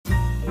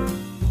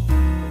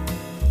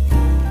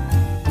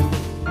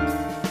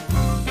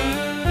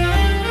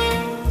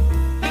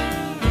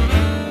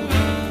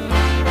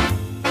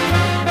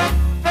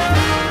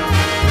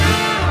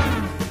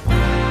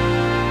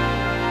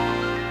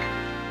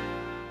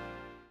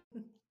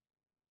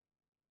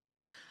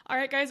All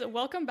right, guys,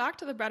 welcome back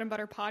to the Bread and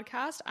Butter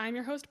podcast. I'm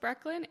your host,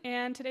 Brecklin,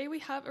 and today we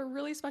have a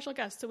really special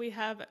guest. So we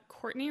have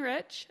Courtney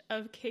Rich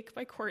of Cake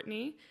by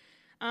Courtney.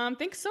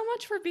 Thanks so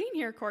much for being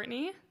here,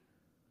 Courtney.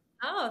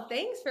 Oh,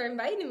 thanks for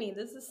inviting me.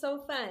 This is so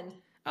fun.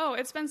 Oh,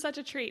 it's been such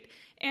a treat.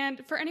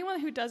 And for anyone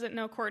who doesn't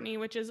know Courtney,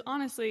 which is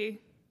honestly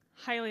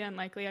highly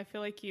unlikely, I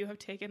feel like you have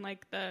taken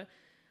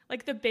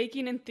the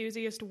baking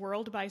enthusiast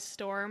world by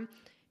storm.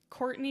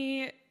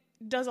 Courtney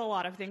does a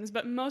lot of things,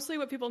 but mostly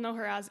what people know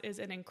her as is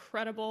an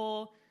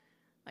incredible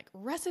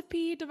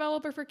recipe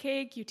developer for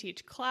cake. You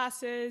teach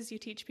classes, you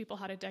teach people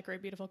how to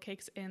decorate beautiful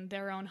cakes in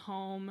their own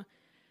home.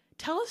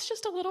 Tell us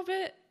just a little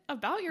bit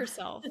about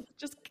yourself.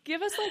 Just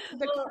give us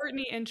the Well,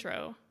 Courtney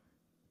intro.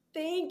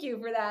 thank you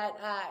for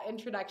that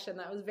introduction.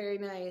 That was very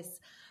nice.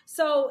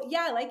 So,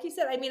 yeah, like you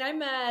said,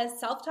 I'm a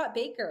self-taught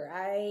baker.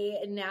 I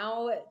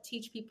now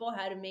teach people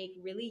how to make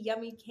really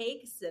yummy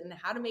cakes and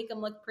how to make them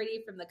look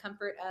pretty from the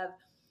comfort of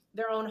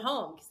their own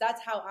home, because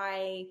that's how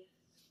I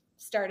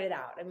started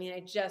out.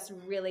 I just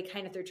really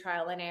kind of through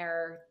trial and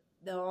error,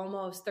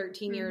 almost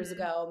 13 years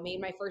Mm-hmm. ago,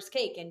 made my first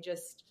cake and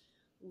just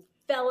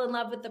fell in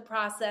love with the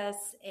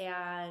process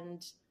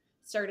and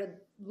started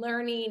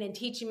learning and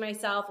teaching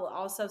myself while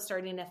also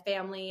starting a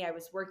family. I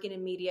was working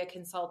in media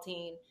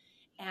consulting,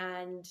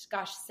 and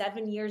gosh,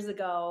 7 years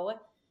ago,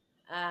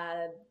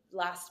 uh,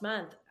 last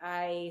month,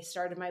 I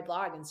started my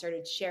blog and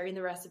started sharing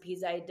the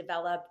recipes I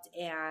developed.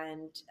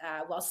 And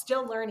while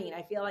still learning,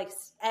 I feel like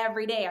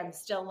every day I'm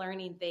still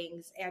learning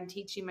things and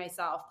teaching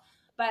myself.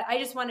 But I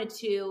just wanted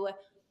to,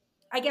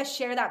 I guess,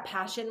 share that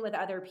passion with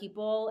other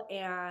people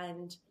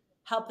and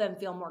help them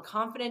feel more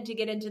confident to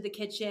get into the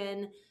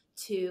kitchen,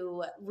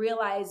 to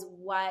realize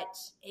what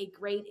a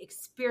great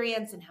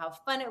experience and how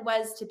fun it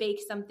was to bake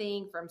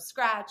something from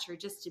scratch or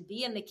just to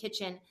be in the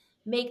kitchen,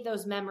 make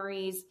those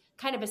memories,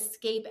 kind of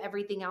escape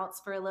everything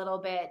else for a little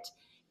bit.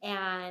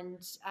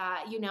 And,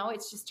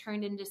 it's just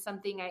turned into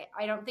something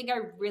I don't think I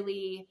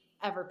really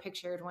ever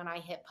pictured when I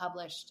hit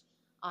published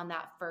on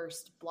that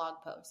first blog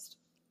post.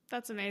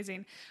 That's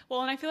amazing.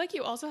 Well, and I feel like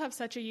you also have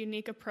such a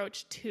unique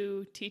approach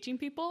to teaching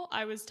people.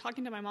 I was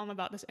talking to my mom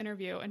about this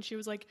interview, and she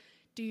was like,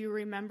 do you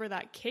remember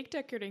that cake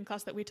decorating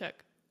class that we took?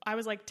 I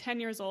was 10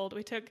 years old.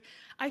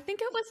 I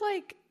think it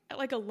was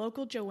at a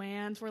local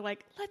Joann's. We're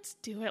like, let's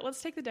do it.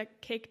 Let's take the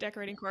cake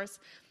decorating course.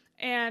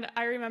 And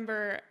I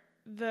remember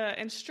the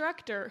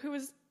instructor, who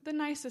was the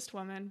nicest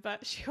woman,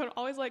 but she would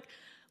always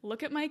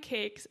look at my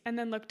cakes and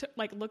then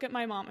look at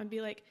my mom and be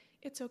like,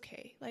 it's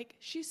okay.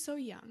 She's so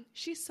young.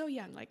 She's so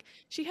young.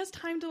 She has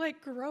time to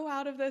grow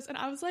out of this. And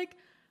I was like,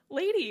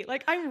 lady,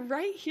 I'm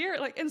right here.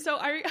 And so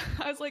I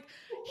was like,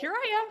 here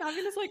I am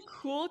having this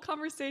cool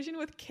conversation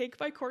with Cake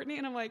by Courtney.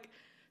 And I'm like,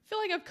 I feel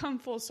like I've come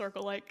full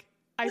circle.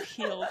 I've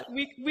healed.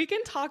 We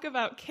can talk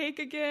about cake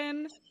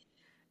again,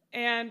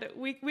 and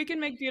we can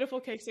make beautiful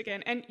cakes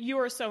again. And you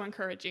are so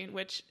encouraging,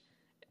 which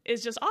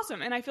is just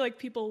awesome. And I feel like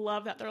people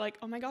love that. They're like,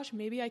 oh my gosh,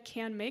 maybe I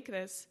can make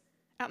this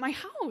at my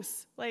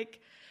house.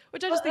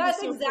 Which I Well, just think is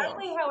that's so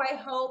exactly cool. how I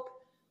hope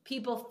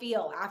people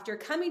feel after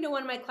coming to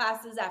one of my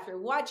classes, after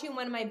watching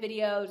one of my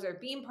videos or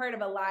being part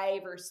of a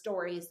live or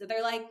stories, that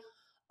they're like,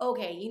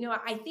 okay,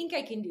 I think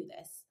I can do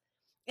this.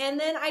 And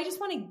then I just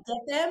want to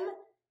get them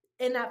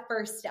in that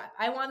first step.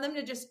 I want them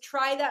to just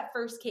try that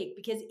first cake,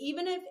 because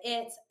even if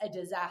it's a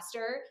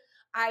disaster,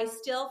 I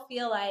still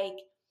feel like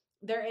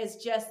there is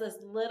just this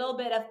little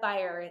bit of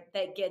fire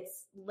that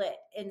gets lit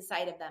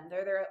inside of them.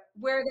 They're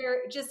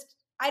just,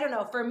 I don't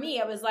know. For me,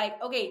 it was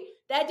like, okay,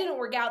 that didn't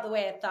work out the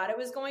way I thought it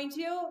was going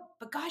to,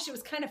 but gosh, it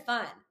was kind of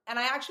fun. And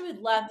I actually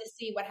would love to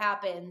see what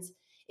happens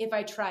if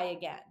I try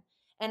again.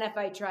 And if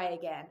I try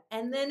again,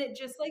 and then it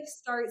just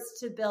starts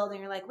to build, and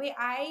you're like, wait,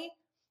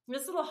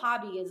 this little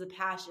hobby is a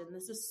passion.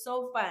 This is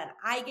so fun.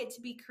 I get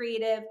to be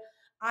creative.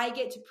 I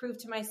get to prove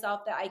to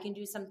myself that I can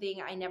do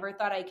something I never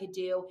thought I could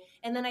do.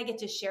 And then I get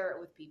to share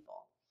it with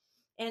people.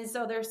 And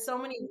so there's so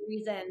many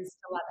reasons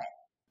to love it.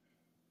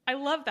 I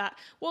love that.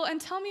 Well, and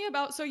tell me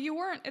about, so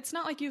it's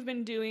not like you've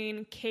been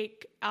doing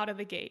cake out of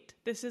the gate.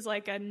 This is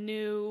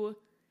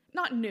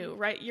not new,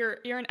 right? You're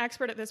an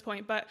expert at this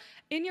point, but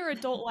in your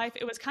adult life,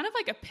 it was kind of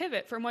like a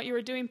pivot from what you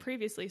were doing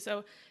previously.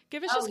 So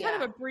give us Oh, just kind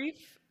of yeah. a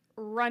brief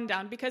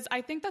rundown, because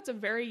I think that's a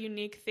very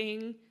unique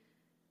thing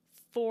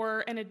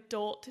for an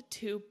adult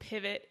to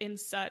pivot in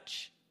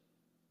such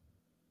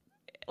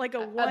a A big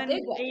way. We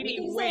 180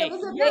 can say it way.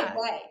 was a big Yeah.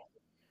 way,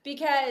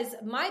 because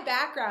my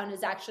background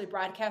is actually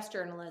broadcast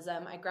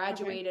journalism. I Okay.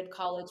 graduated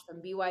college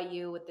from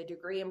BYU with a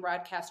degree in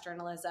broadcast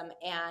journalism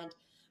and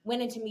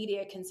went into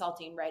media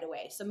consulting right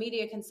away. So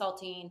media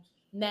consulting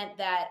meant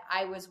that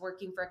I was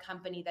working for a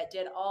company that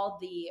did all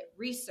the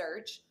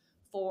research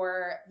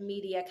for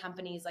media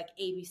companies like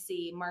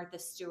ABC, Martha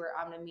Stewart,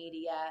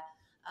 Omnimedia,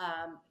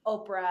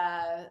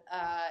 Oprah,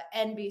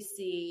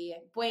 NBC,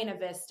 Buena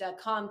Vista,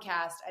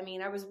 Comcast.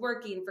 I was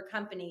working for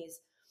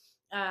companies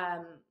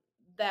um,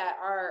 that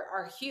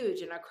are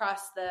huge and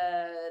across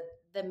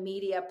the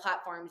media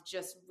platforms,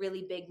 just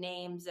really big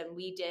names. And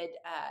we did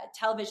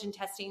television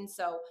testing.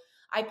 So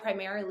I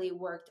primarily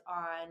worked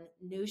on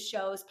news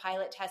shows,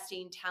 pilot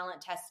testing,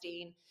 talent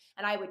testing,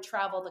 and I would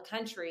travel the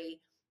country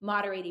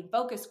moderating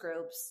focus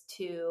groups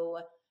to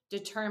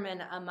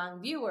determine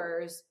among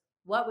viewers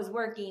what was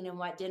working and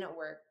what didn't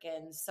work.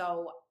 And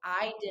so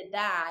I did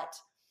that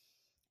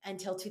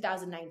until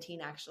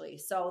 2019, actually.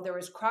 So there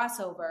was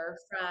crossover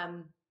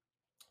from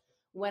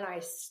when I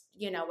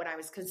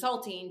was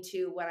consulting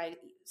to when I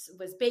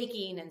was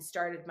baking and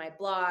started my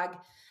blog,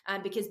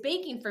 because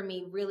baking for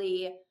me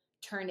really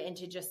turned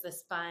into just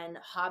this fun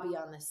hobby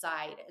on the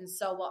side. And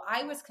so while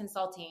I was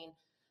consulting,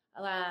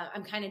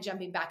 I'm kind of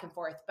jumping back and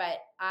forth, but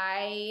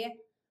I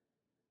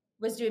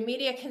was doing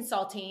media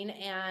consulting,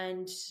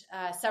 and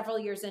several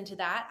years into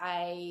that,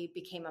 I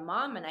became a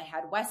mom and I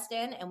had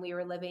Weston, and we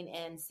were living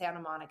in Santa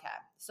Monica.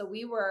 So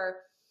we were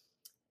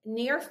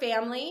near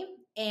family,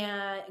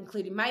 and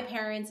including my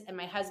parents and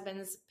my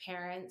husband's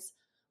parents.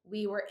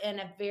 We were in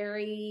a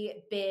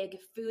very big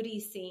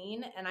foodie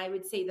scene, and I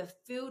would say the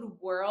food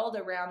world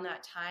around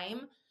that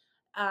time.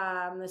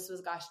 This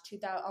was,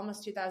 2000,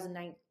 almost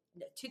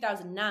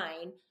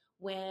 2009,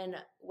 when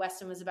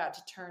Weston was about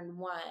to turn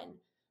 1.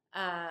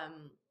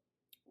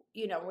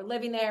 We're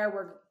living there.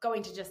 We're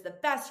going to just the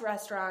best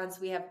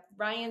restaurants. We have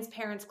Ryan's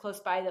parents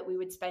close by that we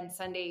would spend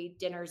Sunday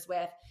dinners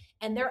with,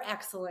 and they're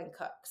excellent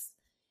cooks.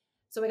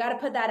 So we got to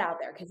put that out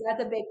there because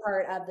that's a big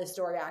part of the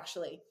story,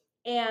 actually.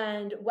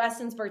 And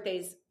Weston's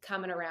birthday's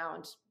coming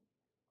around.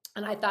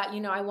 And I thought,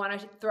 I want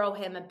to throw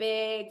him a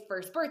big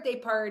first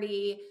birthday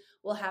party.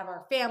 We'll have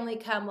our family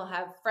come. We'll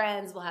have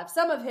friends. We'll have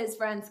some of his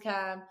friends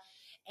come.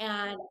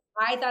 And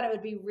I thought it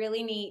would be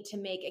really neat to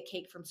make a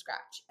cake from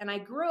scratch. And I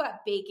grew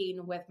up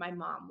baking with my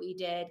mom. We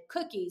did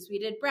cookies, we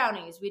did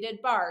brownies, we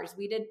did bars,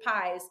 we did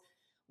pies.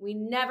 We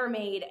never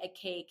made a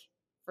cake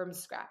from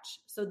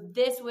scratch. So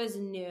this was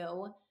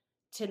new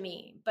to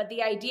me. But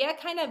the idea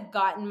kind of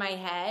got in my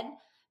head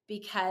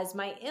because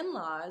my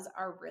in-laws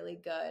are really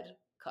good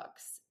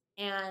cooks.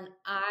 And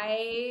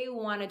I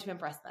wanted to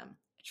impress them.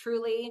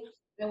 Truly,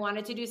 I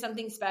wanted to do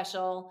something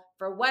special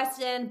for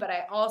Weston, but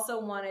I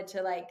also wanted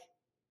to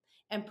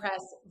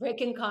impress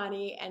Rick and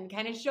Connie and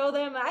kind of show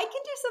them I can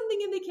do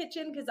something in the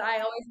kitchen, because I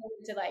always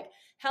wanted to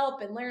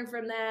help and learn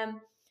from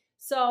them.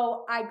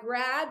 So I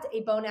grabbed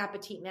a Bon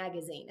Appetit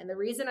magazine. And the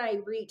reason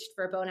I reached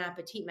for a Bon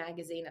Appetit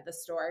magazine at the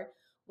store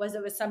was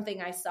it was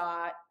something I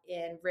saw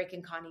in Rick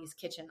and Connie's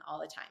kitchen all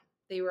the time.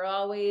 They were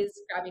always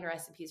grabbing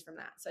recipes from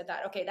that. So I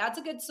thought, okay, that's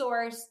a good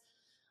source.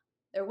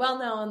 They're well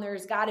known.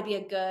 There's got to be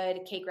a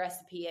good cake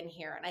recipe in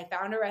here. And I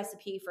found a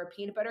recipe for a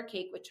peanut butter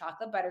cake with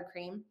chocolate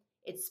buttercream.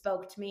 It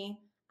spoke to me.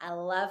 I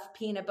love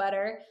peanut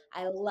butter.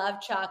 I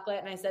love chocolate.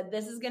 And I said,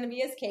 this is going to be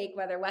his cake,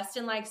 whether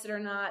Weston likes it or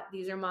not.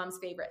 These are mom's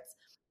favorites.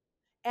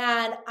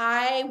 And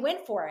I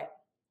went for it.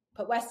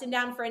 Put Weston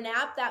down for a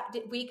nap that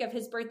week of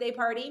his birthday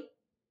party,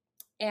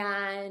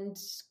 and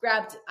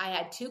I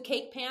had 2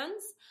 cake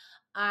pans.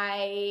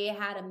 I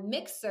had a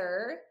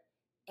mixer,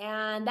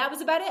 and that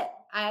was about it.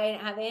 I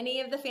didn't have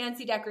any of the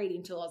fancy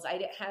decorating tools. I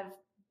didn't have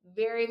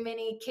very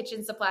many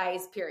kitchen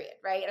supplies, period,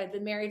 right? I've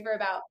been married for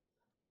about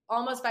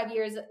almost 5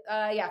 years.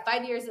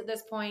 5 years at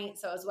this point.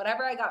 So it was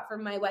whatever I got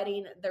from my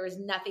wedding. There was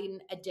nothing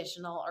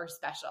additional or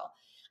special.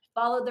 I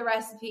followed the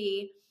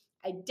recipe.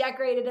 I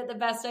decorated it the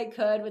best I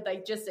could with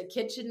just a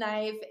kitchen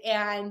knife.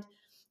 And,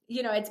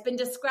 it's been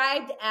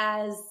described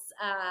as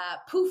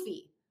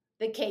poofy,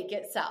 the cake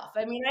itself.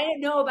 I mean, I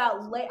didn't know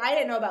about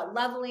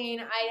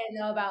leveling. I didn't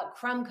know about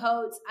crumb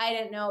coats. I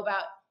didn't know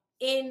about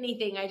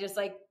anything. I just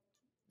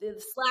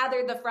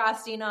slathered the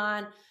frosting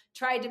on,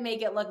 tried to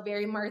make it look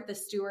very Martha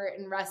Stewart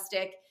and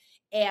rustic,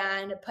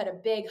 and put a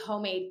big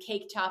homemade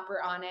cake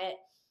topper on it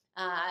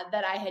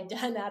that I had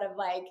done out of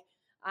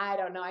I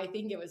don't know, I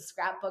think it was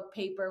scrapbook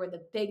paper with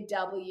a big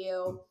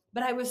W,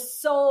 but I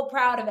was so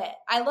proud of it.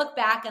 I look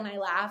back and I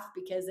laugh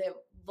because it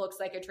looks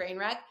like a train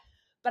wreck,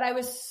 but I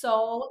was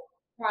so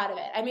proud of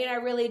it. I mean, I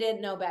really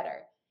didn't know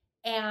better.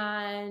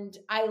 And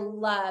I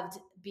loved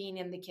being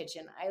in the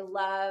kitchen. I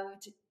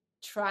loved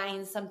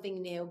trying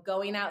something new,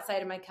 going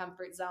outside of my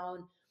comfort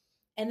zone.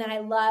 And then I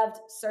loved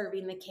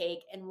serving the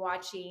cake and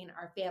watching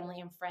our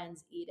family and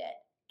friends eat it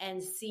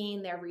and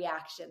seeing their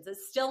reactions.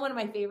 It's still one of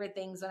my favorite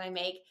things when I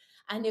make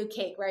a new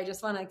cake, where I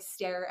just want to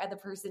stare at the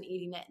person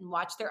eating it and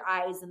watch their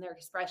eyes and their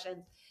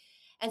expressions.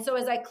 And so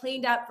as I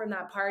cleaned up from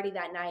that party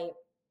that night,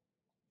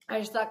 I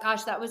just thought,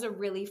 gosh, that was a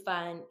really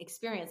fun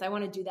experience. I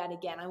want to do that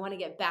again. I want to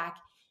get back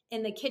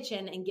in the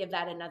kitchen and give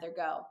that another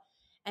go.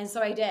 And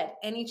so I did.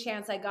 Any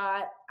chance I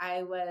got,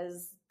 I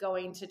was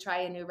going to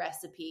try a new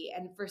recipe.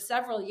 And for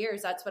several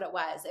years, that's what it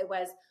was. It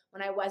was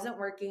when I wasn't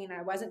working,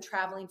 I wasn't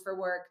traveling for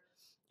work.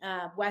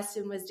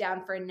 Weston was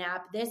down for a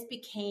nap. This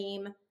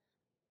became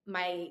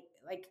my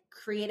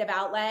creative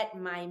outlet,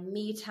 my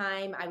me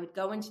time. I would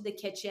go into the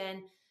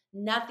kitchen.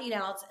 Nothing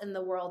else in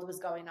the world was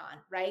going on,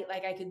 right?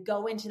 I could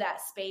go into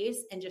that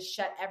space and just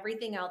shut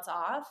everything else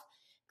off,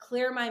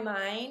 clear my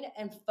mind,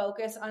 and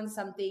focus on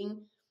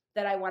something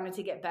that I wanted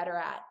to get better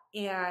at.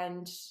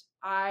 And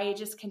I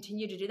just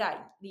continued to do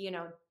that,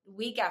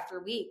 week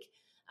after week.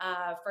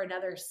 for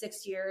another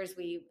 6 years.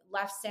 We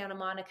left Santa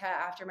Monica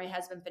after my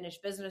husband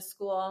finished business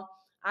school.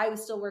 I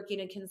was still working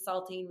in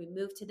consulting. We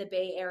moved to the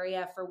Bay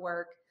Area for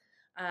work.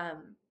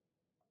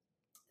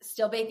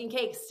 Still baking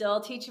cakes,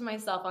 still teaching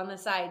myself on the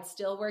side,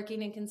 still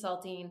working in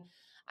consulting.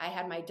 I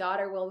had my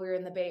daughter while we were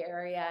in the Bay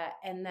Area.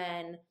 And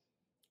then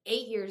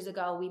 8 years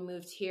ago, we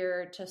moved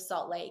here to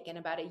Salt Lake. And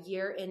about a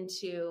year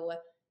into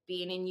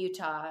being in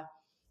Utah,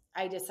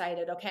 I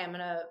decided, okay, I'm going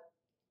to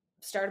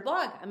start a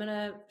blog. I'm going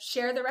to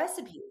share the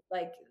recipes.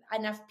 Like,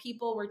 enough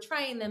people were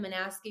trying them and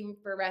asking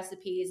for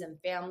recipes, and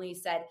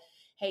families said,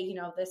 hey, you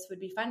know, this would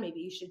be fun.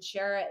 Maybe you should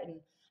share it. And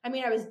I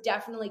mean, I was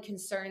definitely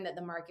concerned that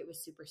the market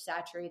was super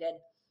saturated,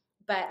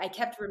 but I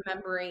kept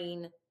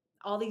remembering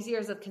all these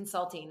years of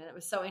consulting. And it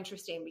was so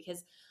interesting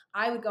because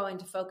I would go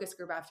into focus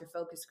group after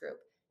focus group,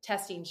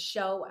 testing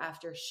show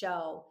after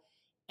show,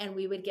 and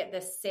we would get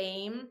the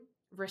same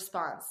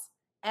response.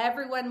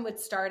 Everyone would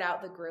start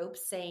out the group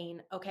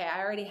saying, okay,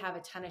 I already have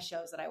a ton of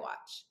shows that I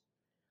watch.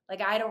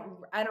 Like, I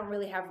don't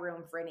really have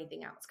room for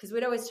anything else. Cause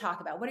we'd always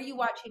talk about, what are you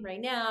watching right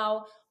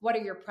now? What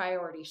are your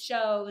priority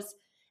shows?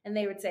 And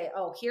they would say,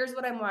 oh, here's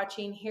what I'm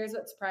watching. Here's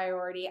what's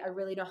priority. I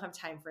really don't have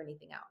time for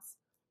anything else.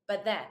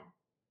 But then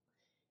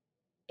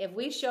if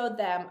we showed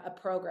them a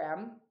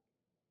program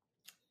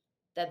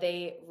that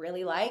they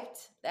really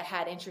liked, that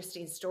had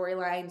interesting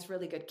storylines,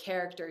 really good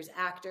characters,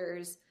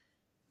 actors,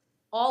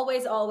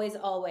 always, always,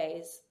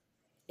 always,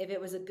 if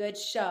it was a good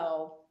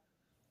show,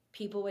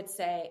 people would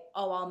say,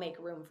 oh, I'll make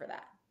room for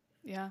that.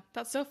 Yeah,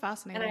 that's so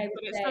fascinating. And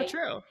But it's so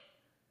true.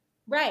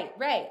 Right.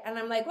 And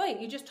I'm like, wait,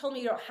 you just told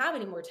me you don't have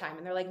any more time.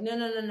 And they're like,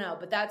 no,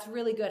 but that's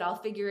really good. I'll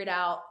figure it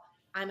out.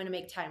 I'm going to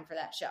make time for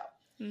that show.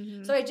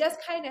 Mm-hmm. So I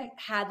just kind of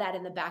had that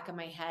in the back of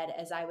my head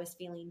as I was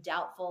feeling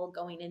doubtful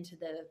going into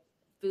the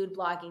food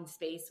blogging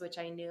space, which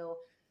I knew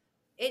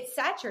it's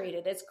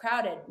saturated, it's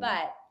crowded,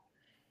 but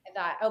I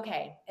thought,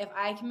 okay, if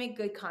I can make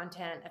good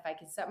content, if I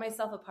can set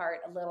myself apart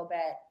a little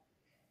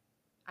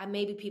bit,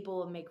 maybe people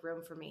will make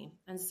room for me.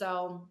 And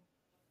so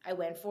I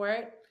went for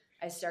it.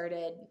 I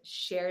started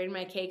sharing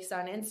my cakes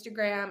on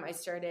Instagram. I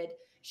started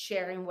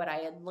sharing what I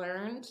had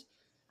learned.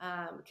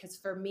 Because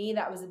for me,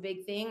 that was a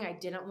big thing. I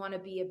didn't want to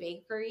be a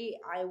bakery.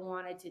 I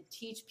wanted to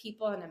teach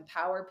people and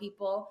empower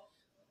people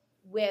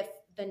with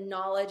the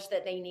knowledge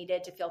that they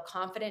needed to feel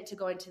confident to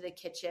go into the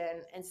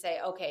kitchen and say,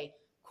 okay,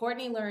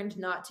 Courtney learned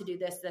not to do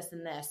this, this,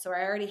 and this. So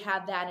I already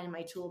had that in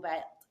my tool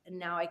belt, and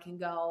now I can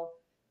go,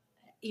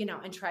 you know,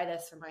 and try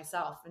this for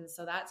myself. And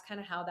so that's kind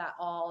of how that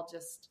all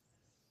just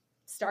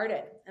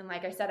started. And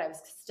like I said, I was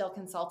still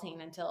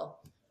consulting until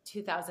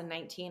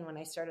 2019 when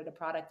I started a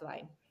product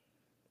line.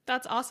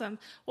 That's awesome.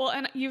 Well,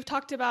 and you've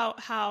talked about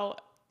how,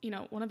 you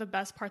know, one of the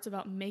best parts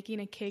about making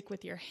a cake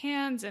with your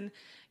hands, and,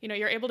 you know,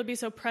 you're able to be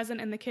so present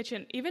in the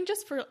kitchen, even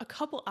just for a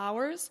couple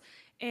hours.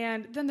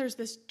 And then there's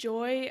this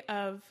joy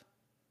of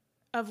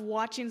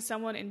watching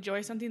someone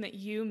enjoy something that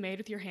you made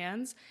with your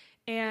hands.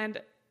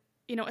 And,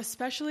 you know,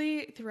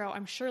 especially throughout,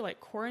 I'm sure, like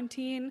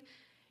quarantine,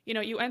 you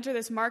know, you enter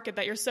this market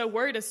that you're so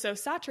worried is so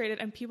saturated,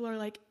 and people are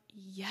like,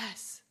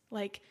 yes,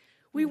 like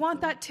we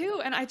want that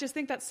too. And I just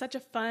think that's such a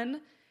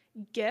fun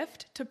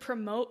gift to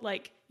promote,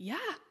 like, yeah,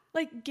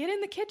 like get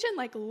in the kitchen,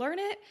 like learn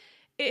it.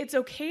 It's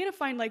okay to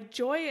find like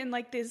joy in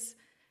like this.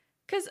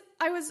 Cause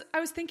I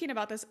was thinking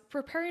about this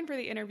preparing for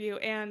the interview,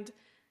 and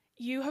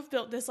you have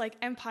built this like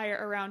empire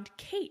around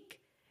cake,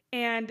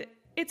 and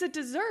it's a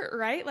dessert,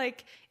 right?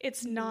 Like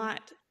it's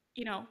not,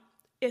 you know,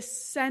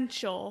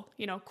 essential,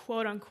 you know,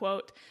 quote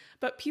unquote,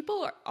 but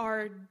people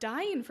are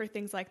dying for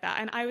things like that.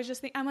 And I was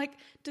just thinking, I'm like,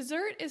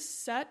 dessert is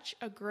such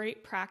a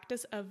great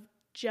practice of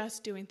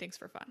just doing things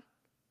for fun.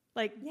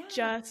 Like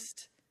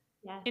just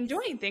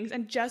enjoying things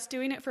and just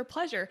doing it for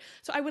pleasure.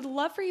 So I would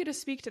love for you to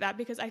speak to that,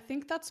 because I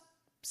think that's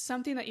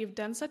something that you've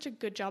done such a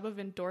good job of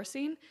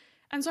endorsing.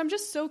 And so I'm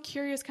just so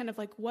curious kind of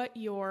like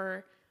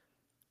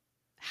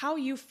how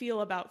you feel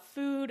about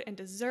food and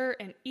dessert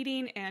and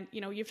eating. And,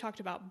 you know, you've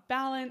talked about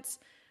balance,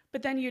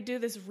 but then you do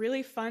this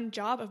really fun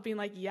job of being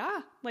like,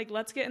 yeah, like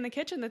let's get in the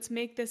kitchen. Let's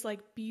make this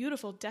like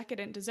beautiful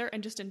decadent dessert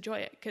and just enjoy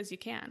it because you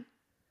can.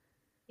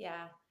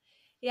 Yeah.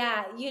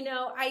 Yeah, you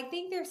know, I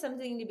think there's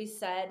something to be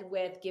said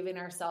with giving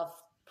ourselves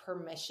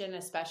permission,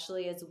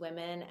 especially as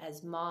women,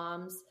 as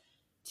moms,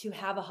 to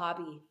have a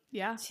hobby.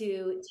 Yeah.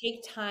 To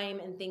take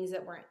time in things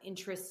that we're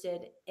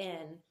interested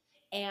in,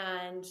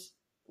 and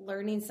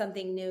learning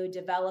something new,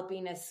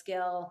 developing a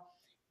skill.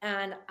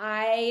 And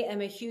I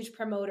am a huge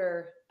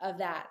promoter of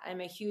that.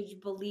 I'm a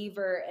huge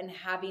believer in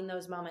having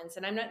those moments.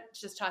 And I'm not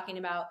just talking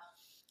about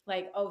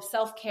like, oh,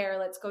 self-care,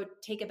 let's go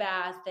take a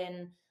bath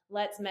and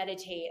let's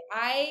meditate.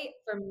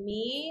 For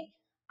me,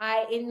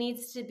 it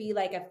needs to be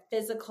like a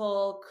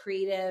physical,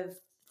 creative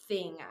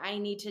thing. I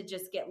need to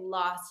just get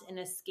lost and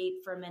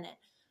escape for a minute.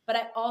 But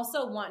I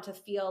also want to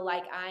feel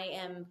like I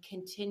am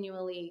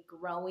continually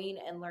growing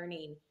and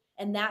learning.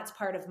 And that's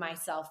part of my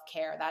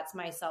self-care. That's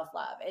my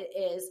self-love. It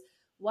is,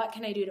 what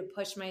can I do to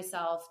push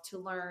myself to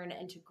learn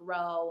and to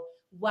grow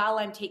while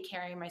I'm taking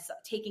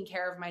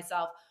care of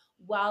myself,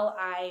 while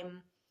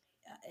I'm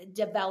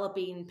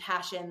developing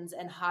passions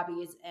and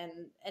hobbies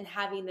and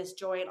having this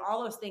joy, and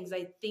all those things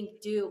I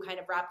think do kind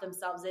of wrap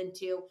themselves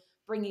into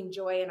bringing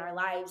joy in our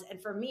lives.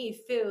 And for me,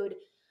 food,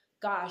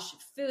 gosh,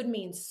 food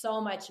means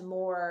so much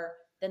more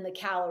than the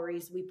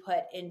calories we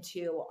put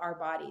into our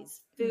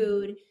bodies.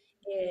 Food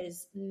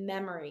is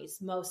memories,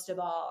 most of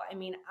all. I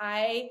mean,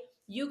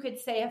 you could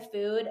say a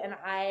food and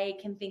I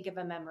can think of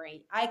a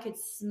memory. I could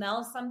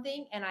smell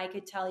something and I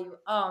could tell you,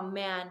 oh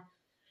man,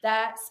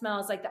 that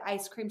smells like the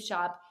ice cream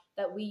shop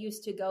that we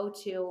used to go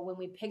to when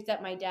we picked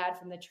up my dad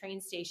from the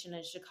train station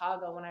in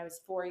Chicago when I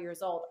was 4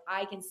 years old.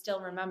 I can still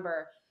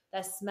remember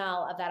the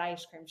smell of that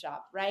ice cream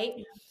shop, right?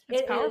 Yeah,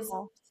 it's It is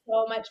powerful.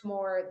 so much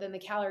more than the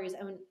calories.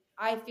 And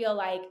I feel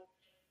like,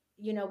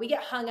 we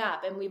get hung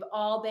up, and we've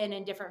all been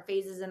in different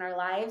phases in our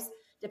lives,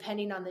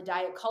 depending on the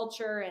diet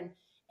culture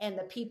and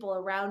the people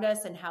around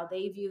us and how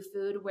they view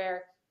food,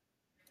 where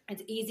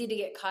it's easy to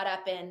get caught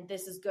up in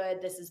this is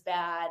good, this is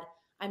bad,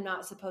 I'm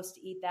not supposed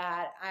to eat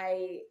that,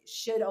 I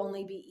should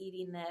only be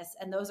eating this.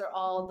 And those are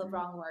all the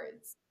wrong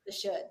words, the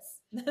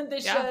shoulds,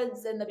 the Yeah.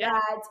 shoulds and the Yeah.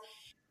 bads.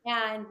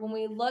 And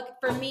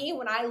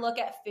when I look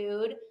at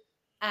food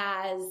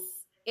as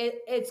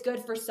it's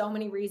good for so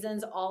many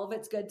reasons, all of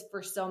it's good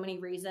for so many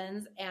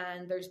reasons.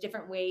 And there's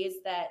different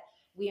ways that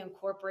we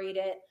incorporate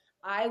it.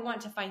 I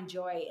want to find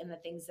joy in the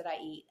things that I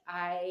eat.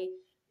 I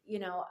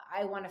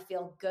want to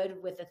feel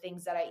good with the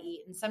things that I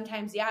eat. And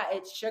sometimes, yeah,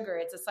 it's sugar,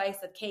 it's a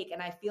slice of cake,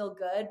 and I feel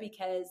good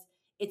because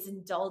it's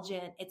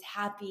indulgent, it's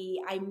happy,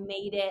 I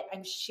made it,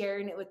 I'm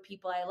sharing it with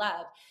people I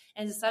love.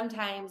 And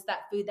sometimes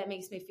that food that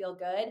makes me feel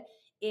good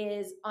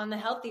is on the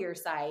healthier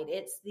side.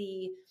 It's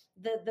the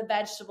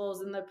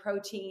vegetables and the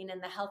protein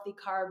and the healthy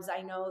carbs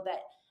I know that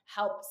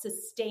help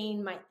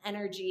sustain my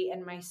energy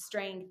and my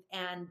strength,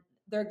 and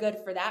they're good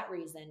for that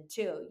reason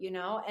too,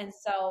 And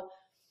so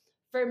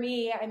for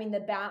me, I mean,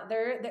 there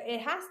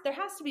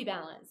has to be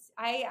balance.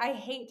 I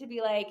hate to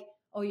be like,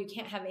 oh, you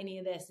can't have any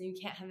of this and you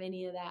can't have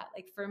any of that.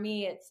 Like for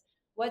me, it's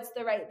what's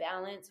the right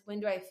balance? When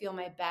do I feel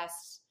my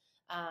best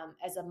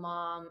as a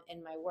mom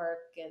in my work,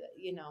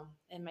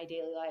 in my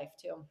daily life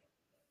too?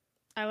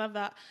 I love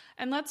that.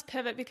 And let's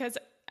pivot because,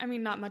 I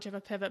mean, not much of a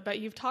pivot, but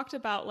you've talked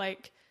about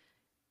like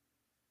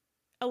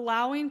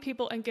allowing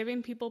people and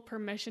giving people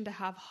permission to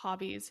have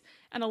hobbies.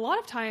 And a lot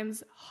of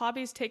times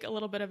hobbies take a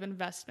little bit of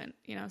investment,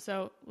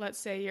 So let's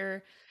say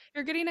you're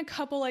getting a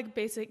couple like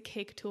basic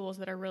cake tools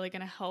that are really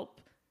going to help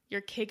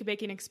your cake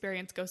baking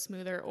experience go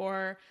smoother,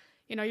 or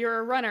you're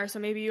a runner, so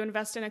maybe you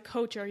invest in a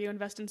coach or you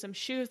invest in some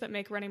shoes that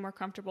make running more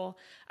comfortable.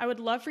 I would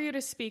love for you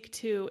to speak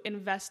to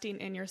investing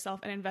in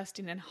yourself and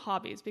investing in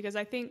hobbies, because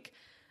I think,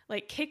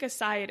 like, cake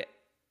aside,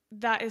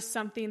 that is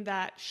something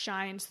that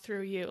shines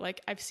through you.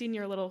 Like, I've seen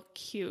your little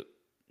cute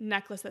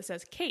necklace that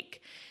says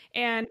cake,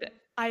 and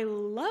I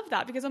love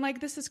that because I'm like,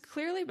 this has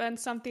clearly been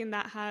something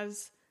that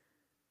has,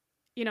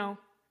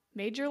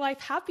 made your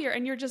life happier,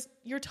 and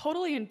you're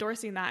totally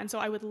endorsing that. And so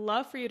I would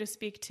love for you to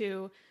speak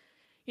to,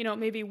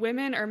 maybe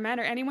women or men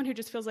or anyone who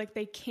just feels like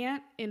they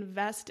can't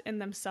invest in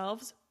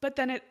themselves, but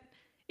then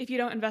if you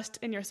don't invest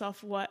in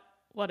yourself, what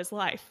is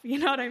life? You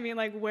know what I mean?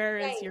 Like, where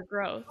is Right. your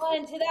growth? Well,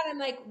 and to that, I'm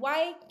like,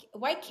 why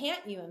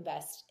can't you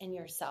invest in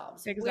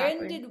yourselves?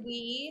 When Exactly. did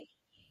we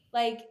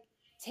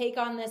take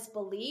on this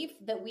belief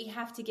that we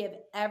have to give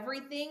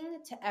everything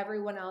to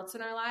everyone else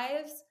in our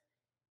lives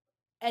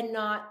and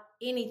not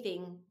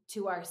anything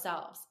to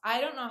ourselves?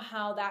 I don't know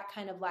how that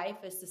kind of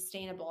life is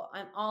sustainable.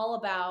 I'm all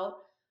about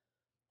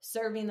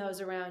serving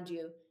those around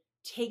you,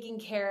 taking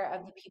care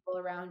of the people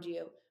around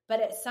you. But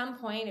at some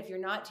point, if you're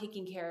not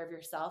taking care of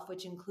yourself,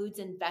 which includes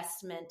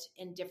investment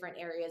in different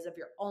areas of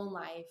your own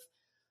life,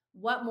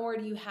 what more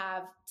do you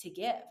have to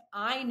give?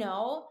 I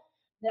know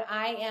that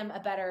I am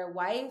a better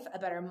wife, a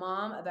better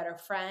mom, a better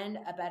friend,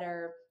 a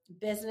better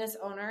business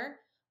owner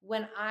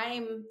when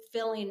I'm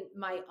filling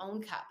my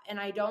own cup. And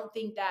I don't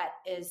think that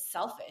is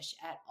selfish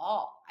at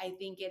all. I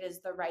think it is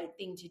the right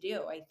thing to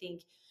do. I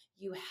think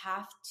you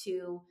have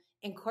to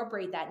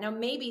incorporate that. Now,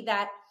 maybe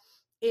that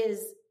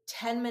is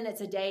 10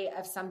 minutes a day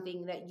of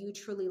something that you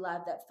truly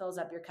love that fills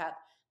up your cup.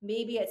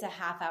 Maybe it's a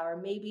half hour,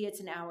 maybe it's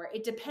an hour.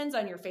 It depends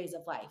on your phase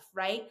of life,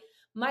 right?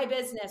 My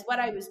business, what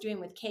I was doing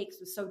with cakes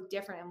was so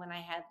different when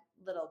I had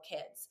little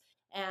kids.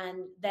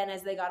 And then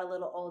as they got a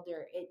little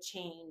older, it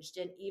changed.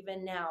 And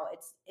even now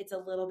it's a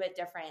little bit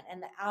different. And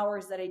the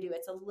hours that I do,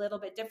 it's a little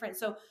bit different.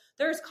 So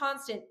there's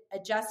constant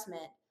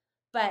adjustment.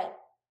 But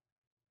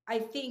I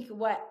think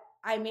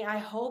I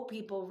hope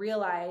people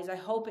realize, I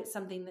hope it's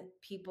something that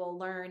people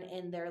learn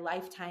in their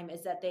lifetime,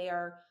 is that they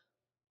are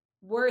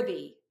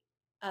worthy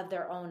of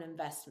their own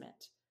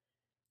investment.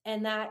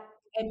 And that,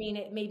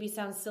 it maybe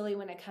sounds silly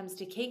when it comes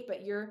to cake,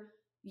 but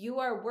you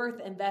are worth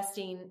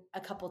investing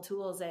a couple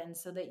tools in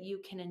so that you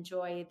can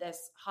enjoy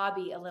this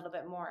hobby a little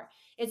bit more.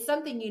 It's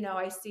something,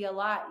 I see a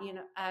lot,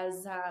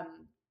 as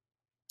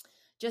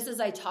just as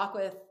I talk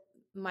with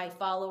my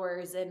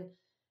followers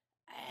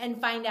and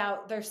find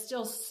out there's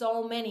still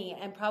so many,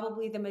 and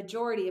probably the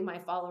majority of my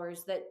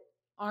followers, that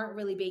aren't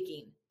really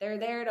baking. They're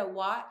there to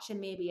watch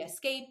and maybe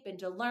escape and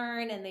to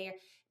learn. And they're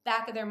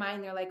back of their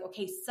mind, they're like,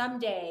 okay,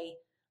 someday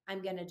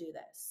I'm going to do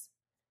this.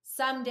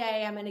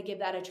 Someday I'm going to give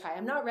that a try.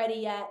 I'm not ready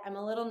yet. I'm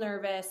a little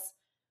nervous.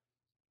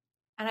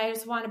 And I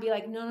just want to be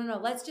like, no,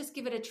 let's just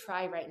give it a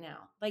try right now.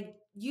 Like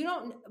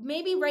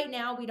maybe right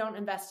now we don't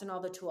invest in all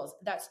the tools.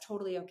 That's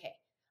totally okay.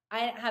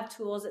 I didn't have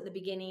tools at the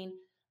beginning.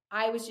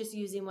 I was just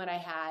using what I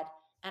had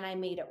and I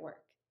made it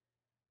work.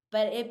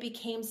 But it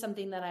became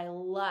something that I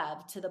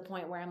loved to the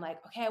point where I'm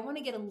like, okay, I want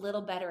to get a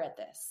little better at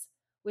this,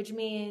 which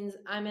means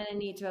I'm going to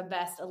need to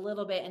invest a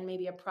little bit in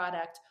maybe a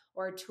product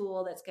or a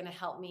tool that's going to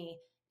help me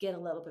get a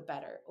little bit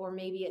better. Or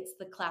maybe it's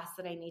the class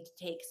that I need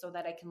to take so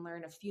that I can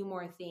learn a few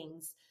more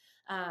things.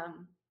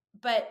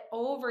 But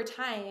over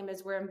time,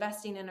 as we're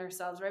investing in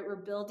ourselves, right, we're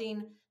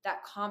building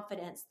that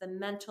confidence, the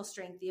mental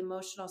strength, the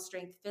emotional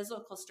strength,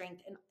 physical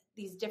strength in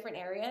these different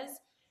areas.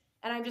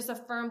 And I'm just a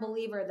firm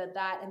believer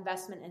that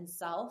investment in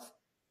self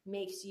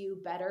makes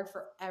you better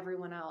for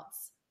everyone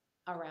else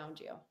around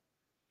you.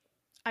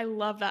 I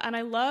love that. And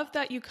I love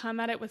that you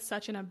come at it with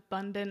such an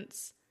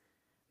abundance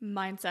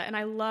mindset. And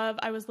I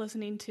was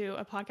listening to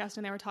a podcast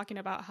and they were talking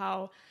about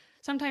how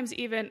sometimes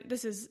even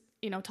this is,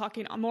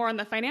 talking more on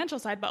the financial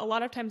side, but a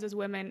lot of times as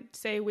women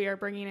say we are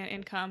bringing in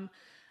income,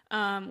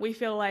 we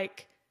feel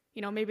like,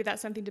 maybe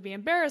that's something to be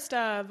embarrassed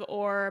of,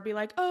 or be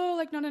like, oh,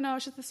 like, no,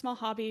 it's just a small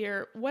hobby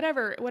or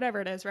whatever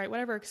it is, right?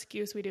 Whatever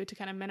excuse we do to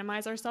kind of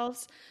minimize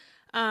ourselves.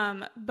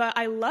 But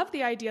I love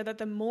the idea that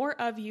the more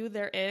of you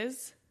there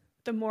is,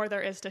 the more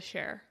there is to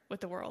share with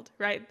the world,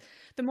 right?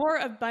 The more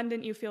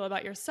abundant you feel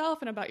about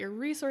yourself and about your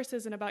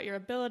resources and about your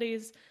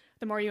abilities,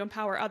 the more you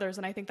empower others.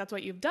 And I think that's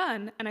what you've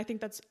done. And I think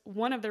that's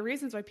one of the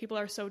reasons why people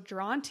are so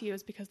drawn to you,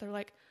 is because they're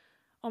like,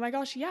 oh my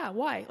gosh, yeah,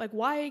 why? Like,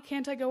 why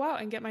can't I go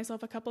out and get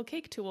myself a couple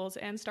cake tools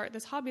and start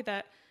this hobby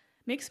that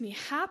makes me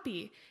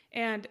happy?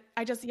 And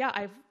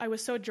I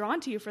was so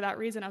drawn to you for that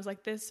reason. I was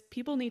like,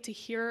 people need to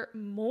hear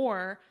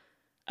more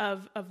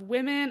of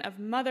women, of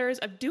mothers,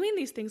 of doing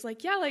these things.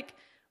 Like,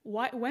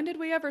 when did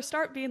we ever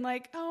start being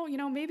like, oh,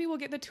 maybe we'll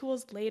get the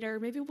tools later.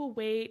 Maybe we'll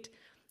wait.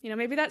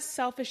 Maybe that's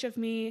selfish of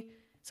me.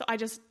 So I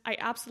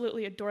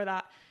absolutely adore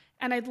that.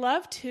 And I'd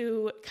love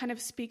to kind of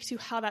speak to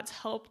how that's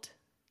helped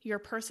your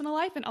personal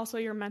life and also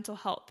your mental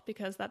health,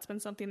 because that's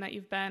been something that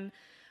you've been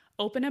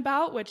open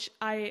about, which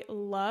I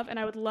love. And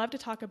I would love to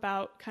talk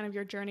about kind of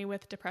your journey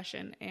with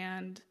depression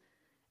and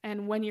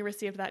when you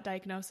received that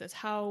diagnosis.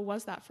 How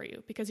was that for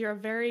you? Because you're a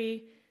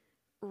very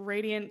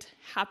radiant,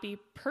 happy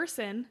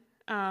person.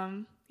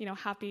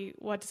 Happy,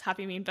 what does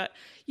happy mean? But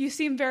you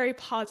seem very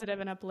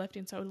positive and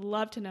uplifting. So I would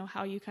love to know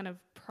how you kind of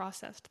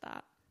processed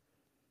that.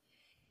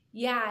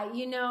 Yeah,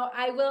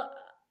 I will.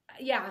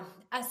 Yeah.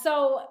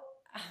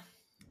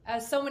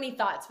 So many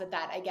thoughts with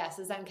that, I guess,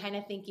 as I'm kind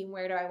of thinking,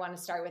 where do I want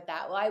to start with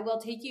that? Well, I will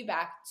take you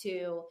back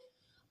to,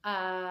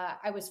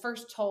 I was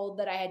first told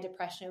that I had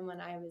depression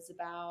when I was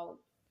about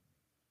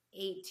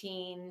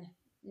 18,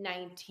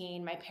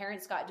 19. My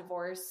parents got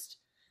divorced.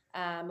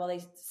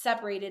 They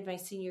separated my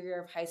senior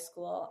year of high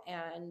school,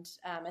 and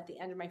at the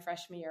end of my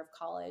freshman year of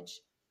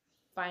college,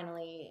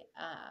 finally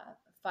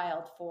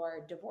filed for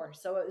divorce.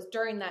 So it was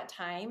during that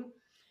time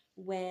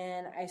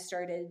when I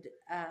started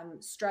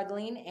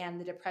struggling, and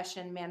the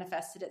depression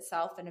manifested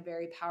itself in a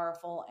very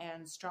powerful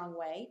and strong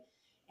way.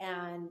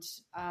 And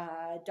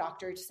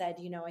doctor said,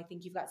 I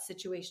think you've got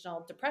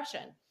situational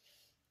depression.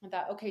 I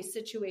thought, okay,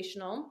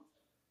 situational.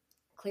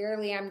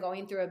 Clearly, I'm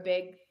going through a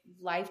big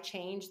life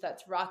change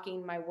that's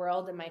rocking my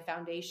world and my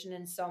foundation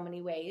in so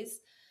many ways.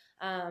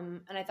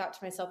 And I thought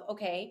to myself,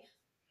 okay,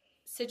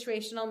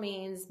 situational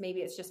means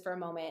maybe it's just for a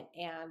moment.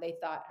 And they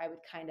thought I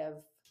would kind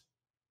of,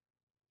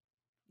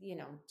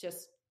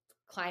 just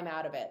climb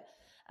out of it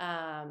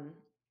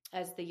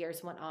as the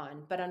years went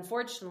on. But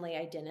unfortunately,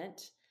 I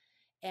didn't.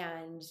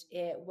 And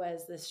it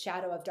was this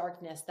shadow of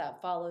darkness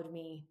that followed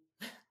me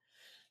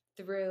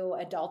through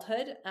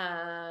adulthood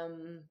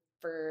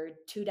for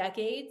 2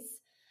 decades.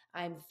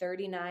 I'm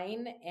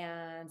 39.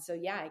 And so,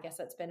 I guess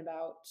that's been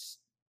about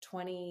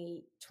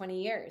 20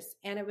 years.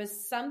 And it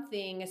was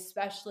something,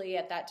 especially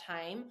at that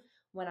time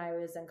when I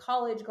was in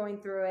college going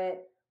through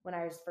it, when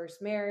I was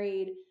first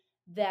married,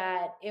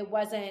 that it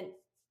wasn't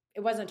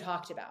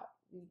talked about.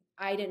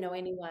 I didn't know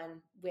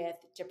anyone with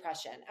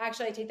depression.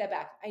 Actually, I take that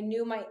back. I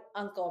knew my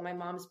uncle, my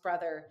mom's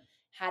brother,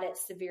 had it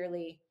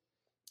severely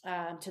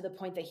to the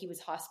point that he was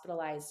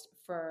hospitalized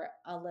for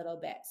a little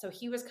bit. So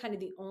he was kind of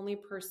the only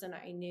person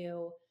I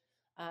knew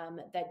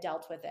that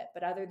dealt with it.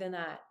 But other than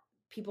that,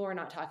 people were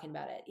not talking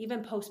about it.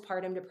 Even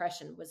postpartum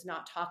depression was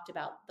not talked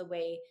about the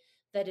way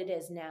that it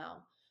is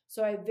now.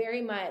 So I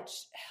very much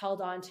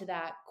held on to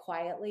that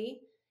quietly,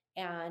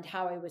 and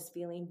how I was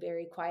feeling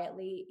very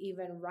quietly.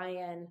 Even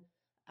Ryan,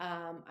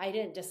 I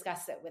didn't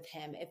discuss it with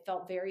him. It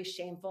felt very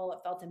shameful.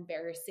 It felt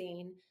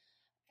embarrassing.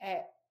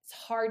 It's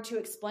hard to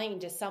explain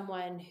to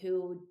someone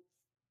who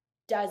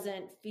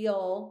doesn't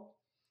feel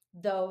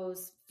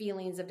those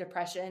feelings of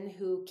depression,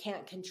 who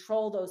can't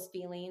control those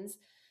feelings.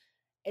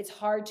 It's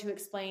hard to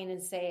explain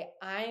and say,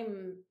 I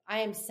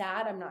am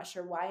sad. I'm not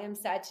sure why I'm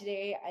sad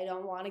today. I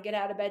don't want to get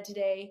out of bed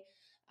today.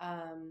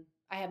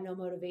 I have no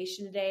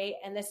motivation today.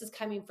 And this is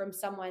coming from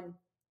someone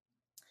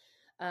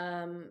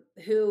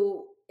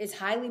who is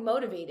highly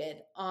motivated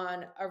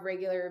on a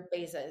regular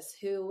basis,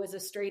 who was a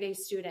straight A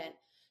student,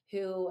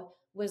 who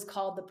was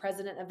called the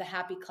president of the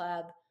Happy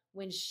Club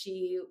when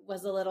she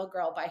was a little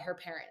girl by her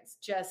parents.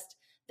 Just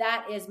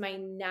that is my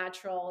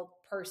natural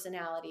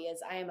personality,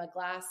 is I am a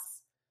glass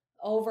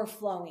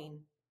overflowing,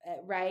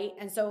 right?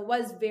 And so it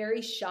was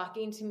very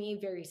shocking to me,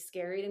 very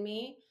scary to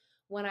me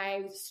when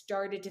I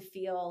started to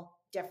feel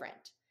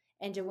different,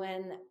 and to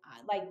when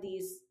like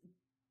these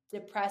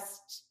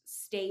depressed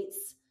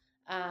states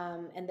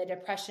and the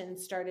depression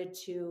started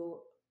to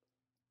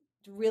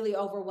really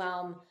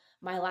overwhelm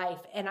my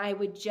life. And I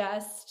would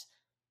just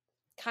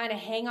kind of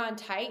hang on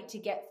tight to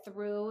get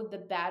through the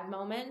bad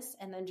moments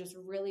and then just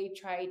really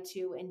try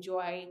to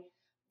enjoy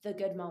the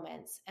good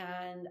moments.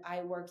 And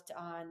I worked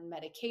on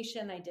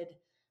medication. I did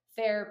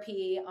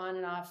therapy on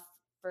and off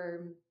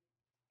for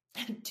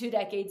 2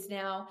 decades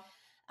now.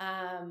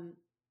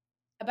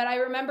 But I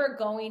remember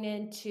going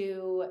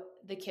into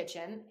the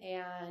kitchen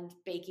and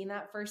baking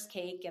that first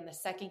cake and the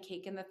second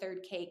cake and the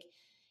third cake.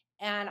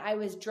 And I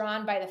was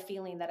drawn by the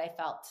feeling that I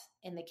felt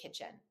in the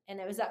kitchen. And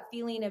it was that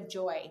feeling of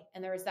joy.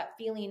 And there was that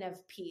feeling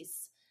of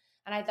peace.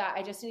 And I thought,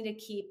 I just need to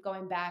keep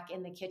going back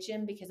in the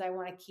kitchen because I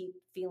want to keep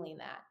feeling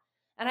that.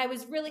 And I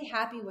was really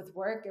happy with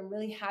work and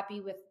really happy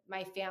with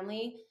my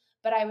family.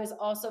 But I was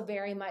also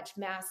very much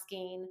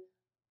masking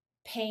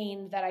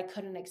pain that I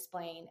couldn't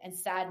explain and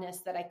sadness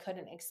that I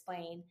couldn't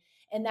explain.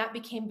 And that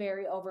became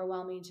very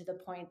overwhelming to the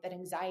point that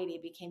anxiety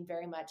became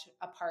very much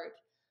a part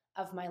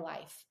of my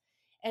life.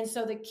 And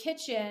so the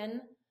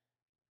kitchen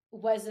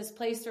was this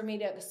place for me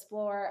to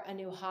explore a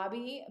new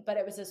hobby, but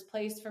it was this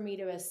place for me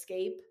to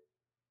escape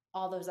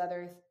all those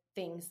other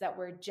things that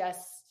were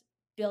just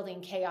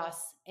building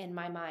chaos in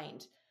my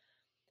mind.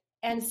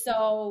 And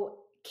so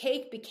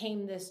cake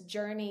became this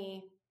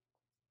journey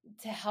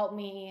to help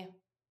me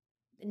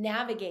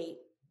navigate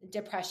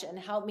depression,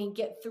 help me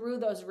get through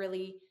those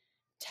really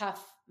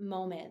tough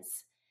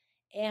moments.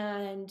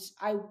 And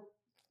I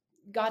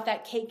got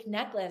that cake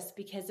necklace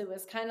because it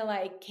was kind of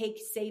like cake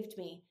saved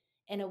me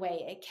in a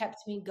way. It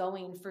kept me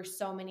going for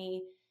so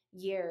many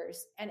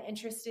years. And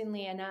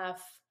interestingly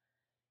enough,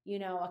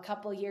 a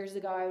couple years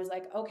ago, I was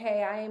like,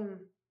 okay,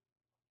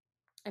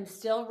 I'm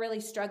still really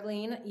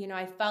struggling.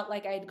 I felt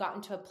like I had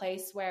gotten to a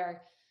place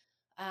where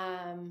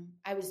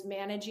I was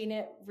managing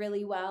it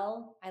really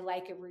well. I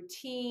like a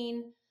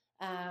routine.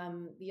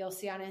 You'll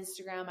see on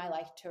Instagram, I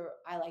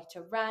like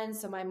to run.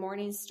 So my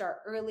mornings start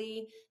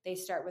early. They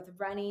start with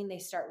running. They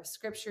start with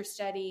scripture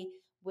study,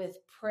 with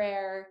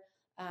prayer.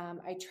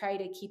 I try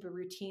to keep a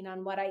routine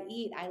on what I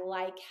eat. I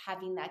like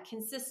having that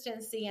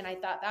consistency. And I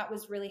thought that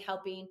was really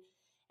helping.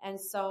 And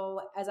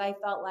so as I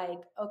felt like,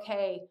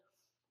 okay,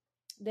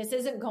 this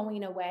isn't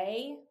going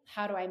away,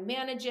 how do I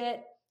manage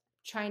it?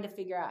 Trying to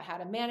figure out how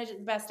to manage it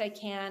the best I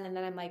can. And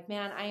then I'm like,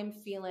 man, I am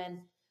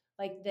feeling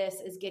like this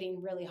is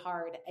getting really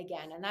hard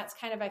again. And that's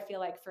kind of, I feel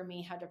like for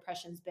me, how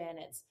depression's been.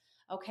 It's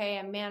okay,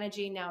 I'm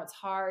managing, now it's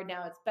hard,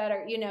 now it's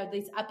better,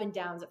 these up and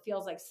downs. It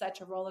feels like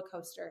such a roller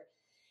coaster.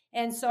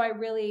 And so I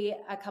really,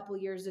 a couple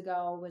years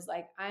ago, was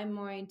like, I'm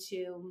going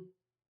to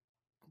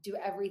do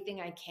everything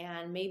I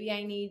can. Maybe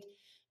I need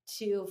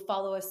to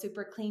follow a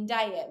super clean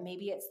diet.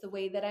 Maybe it's the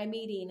way that I'm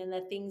eating and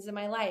the things in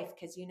my life.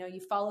 Cause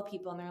you follow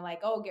people and they're like,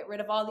 oh, get rid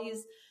of all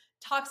these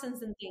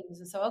toxins and things.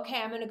 And so,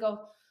 okay, I'm going to go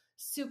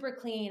super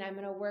clean. I'm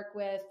going to work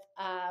with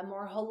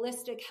more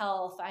holistic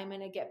health. I'm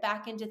going to get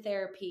back into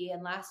therapy.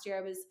 And last year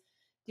I was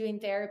doing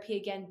therapy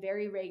again,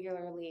 very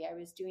regularly. I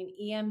was doing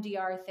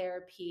EMDR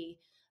therapy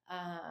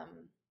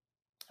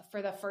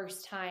for the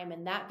first time,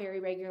 and that very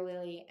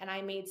regularly. And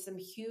I made some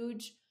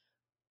huge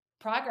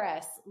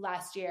progress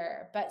last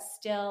year, but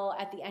still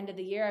at the end of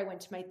the year, I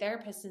went to my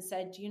therapist and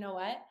said, do you know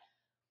what?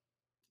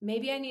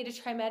 Maybe I need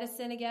to try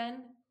medicine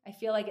again. I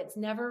feel like it's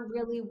never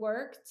really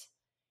worked.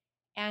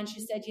 And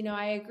she said,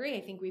 I agree.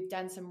 I think we've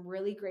done some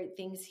really great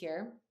things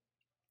here.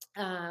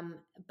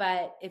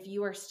 But if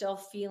you are still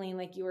feeling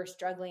like you are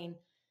struggling,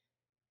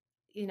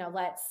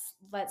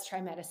 let's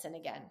try medicine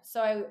again.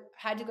 So I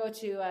had to go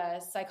to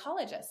a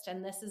psychologist,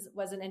 and this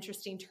was an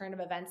interesting turn of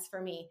events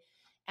for me.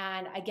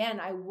 And again,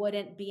 I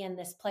wouldn't be in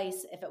this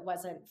place if it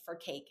wasn't for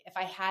cake. If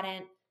I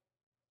hadn't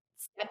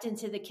stepped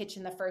into the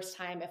kitchen the first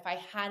time, if I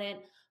hadn't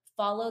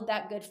followed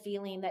that good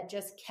feeling that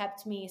just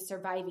kept me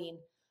surviving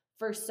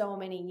for so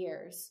many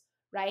years,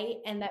 right?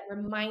 And that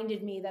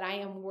reminded me that I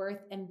am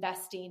worth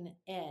investing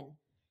in,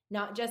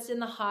 not just in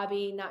the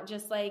hobby, not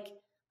just like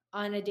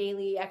on a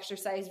daily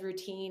exercise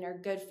routine or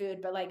good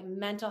food, but like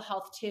mental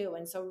health too.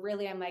 And so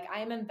really, I'm like,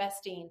 I'm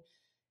investing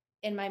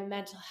in my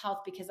mental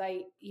health because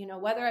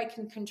whether I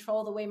can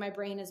control the way my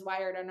brain is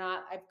wired or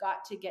not, I've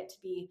got to get to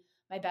be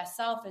my best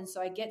self. And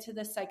so I get to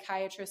the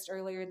psychiatrist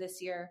earlier this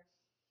year.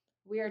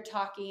 We are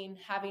talking,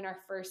 having our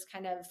first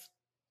kind of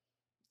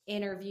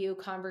interview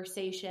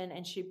conversation.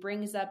 And she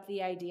brings up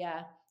the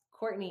idea,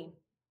 Courtney,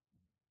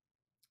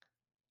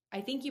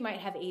 I think you might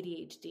have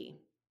ADHD.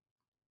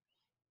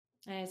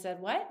 And I said,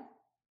 what?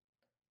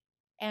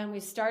 And we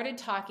started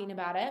talking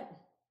about it.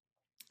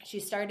 she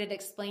started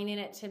explaining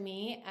it to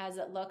me as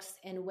it looks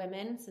in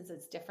women, since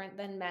it's different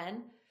than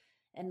men,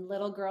 and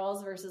little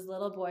girls versus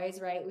little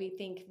boys, right? We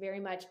think very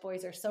much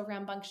boys are so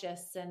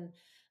rambunctious and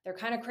they're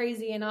kind of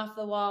crazy and off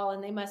the wall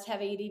and they must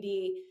have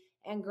ADD,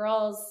 and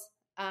girls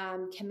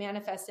can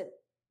manifest it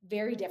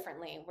very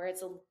differently, where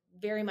it's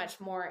very much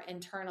more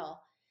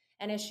internal.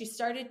 And as she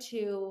started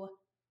to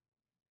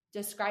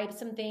describe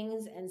some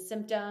things and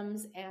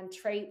symptoms and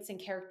traits and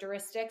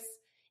characteristics,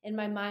 in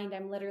my mind,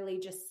 I'm literally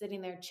just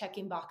sitting there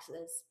checking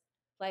boxes.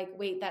 Like,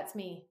 wait, that's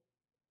me.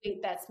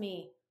 Wait, that's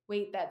me.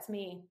 Wait, that's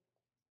me.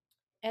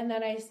 And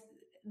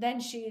then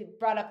she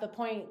brought up the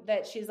point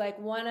that she's like,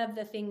 one of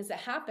the things that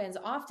happens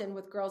often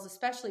with girls,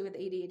 especially with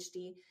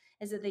ADHD,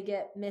 is that they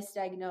get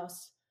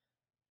misdiagnosed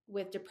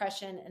with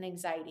depression and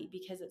anxiety,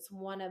 because it's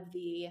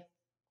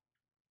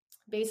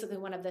basically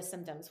one of the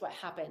symptoms, what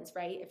happens,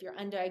 right? If you're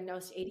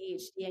undiagnosed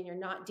ADHD and you're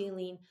not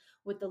dealing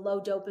with the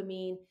low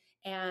dopamine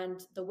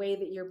and the way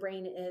that your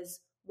brain is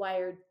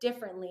wired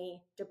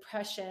differently,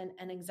 depression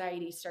and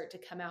anxiety start to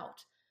come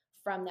out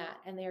from that.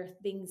 And they're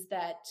things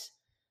that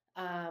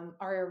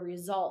are a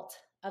result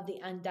of the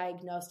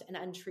undiagnosed and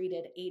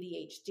untreated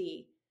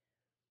ADHD.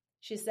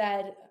 She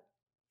said,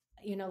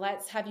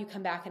 let's have you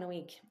come back in a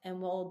week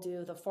and we'll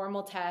do the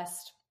formal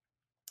test.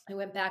 I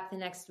went back the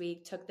next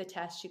week, took the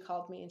test. She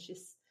called me and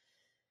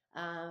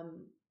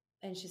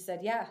she said,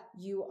 yeah,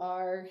 you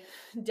are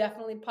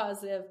definitely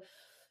positive,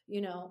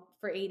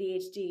 for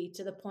ADHD,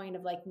 to the point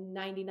of like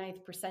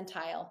 99th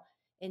percentile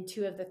in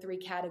 2 of the 3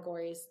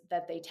 categories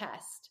that they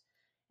test.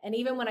 And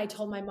even when I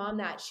told my mom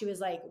that, she was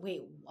like,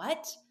 wait,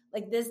 what?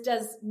 Like,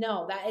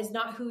 that is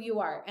not who you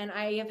are. And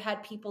I have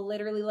had people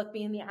literally look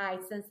me in the eye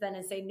since then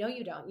and say, no,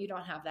 you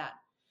don't have that.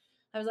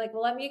 I was like,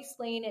 well, let me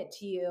explain it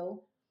to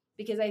you,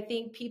 because I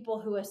think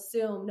people who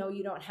assume, no,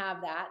 you don't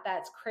have that,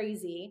 that's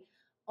crazy,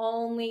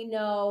 only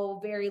know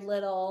very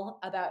little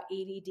about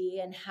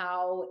ADD and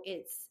how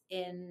it's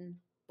in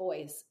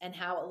boys and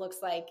how it looks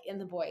like in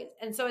the boys.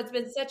 And so it's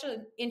been such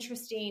an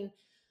interesting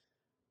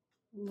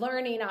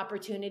learning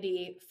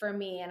opportunity for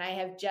me. And I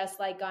have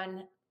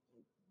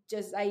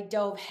I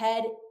dove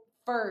head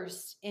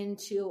first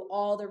into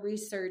all the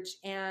research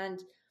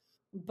and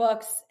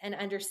books and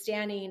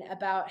understanding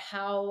about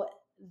how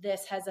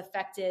this has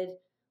affected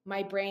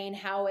my brain,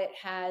 how it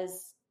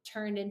has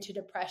turned into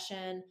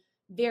depression.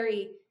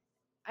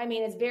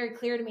 It's very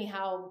clear to me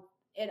how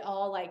it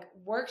all like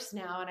works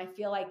now. And I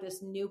feel like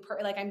this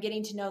I'm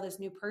getting to know this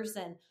new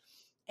person.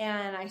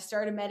 And I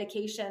started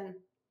medication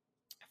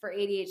for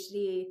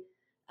ADHD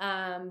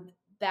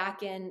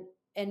back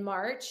in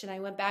March. And I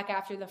went back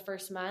after the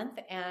first month,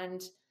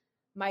 and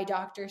my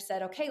doctor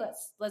said, okay,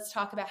 let's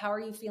talk about, how are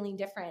you feeling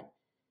different?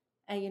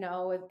 And,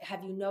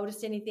 have you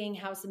noticed anything?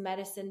 How's the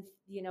medicine,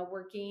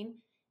 working?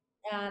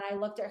 And I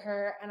looked at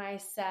her and I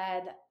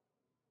said,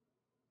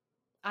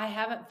 I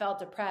haven't felt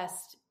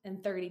depressed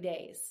in 30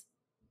 days.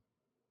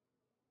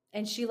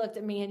 And she looked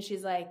at me and she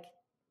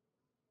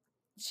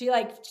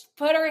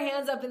put her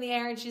hands up in the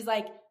air and she's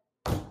like,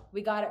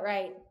 we got it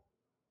right.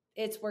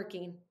 It's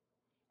working.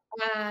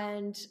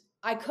 And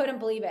I couldn't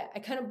believe it. I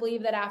couldn't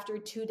believe that after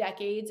 2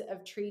 decades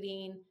of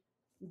treating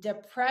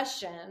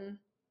depression,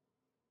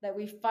 that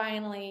we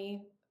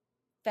finally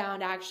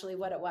found actually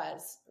what it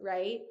was,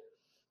 right?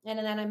 And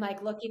then I'm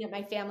like looking at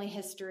my family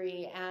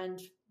history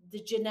and the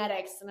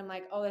genetics, and I'm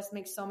like, oh, this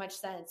makes so much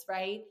sense,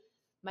 right?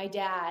 My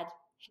dad,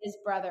 his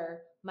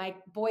brother, my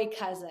boy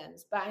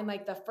cousins, but I'm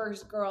like the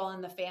first girl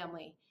in the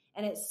family,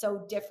 and it's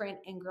so different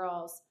in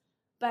girls.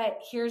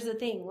 But here's the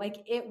thing,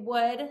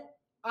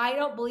 I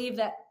don't believe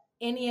that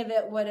any of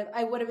it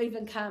I would have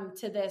even come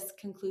to this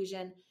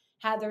conclusion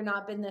had there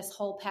not been this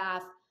whole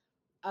path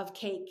of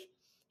cake,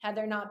 had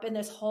there not been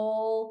this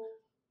whole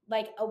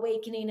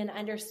awakening and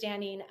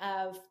understanding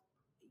of,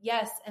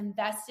 yes,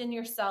 invest in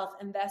yourself,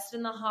 invest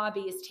in the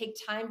hobbies, take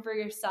time for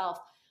yourself.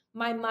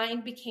 My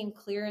mind became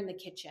clear in the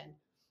kitchen,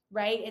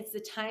 right? It's the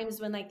times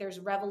when there's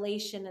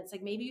revelation. It's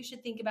like, maybe you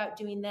should think about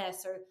doing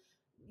this, or,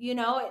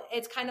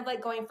 it's kind of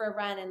like going for a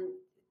run and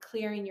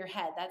clearing your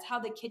head. That's how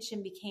the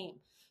kitchen became.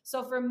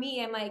 So for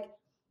me, I'm like,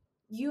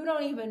 you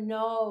don't even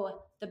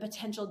know the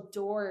potential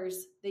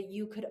doors that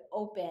you could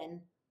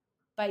open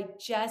by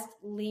just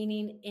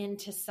leaning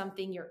into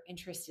something you're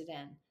interested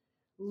in,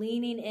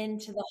 leaning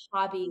into the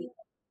hobby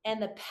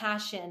and the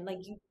passion.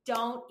 You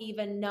don't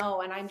even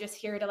know. And I'm just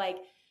here to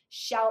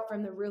shout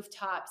from the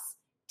rooftops,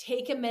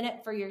 take a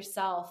minute for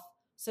yourself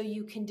so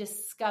you can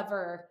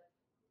discover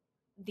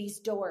these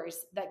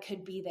doors that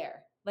could be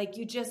there.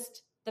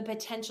 The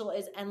potential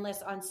is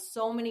endless on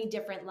so many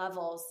different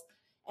levels.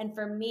 And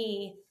for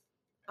me,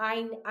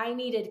 I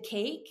needed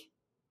cake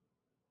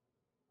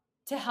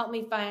to help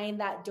me find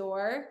that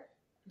door,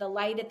 the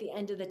light at the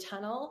end of the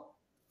tunnel,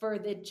 for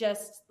the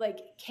just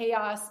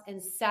chaos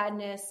and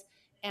sadness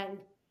and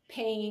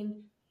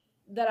pain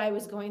that I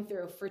was going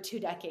through for 2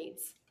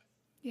 decades.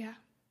 Yeah.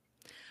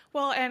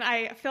 Well, and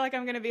I feel like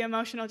I'm going to be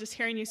emotional just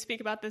hearing you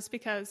speak about this,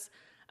 because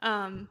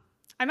I'm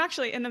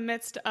actually in the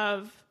midst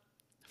of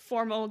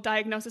formal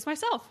diagnosis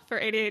myself for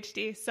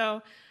ADHD.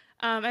 So,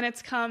 and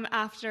it's come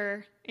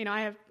after,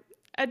 I have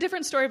a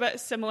different story, but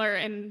similar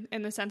in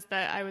the sense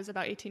that I was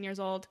about 18 years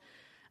old.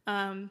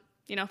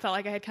 Felt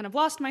like I had kind of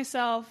lost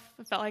myself.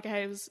 I felt like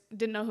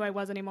didn't know who I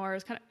was anymore.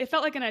 It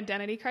felt like an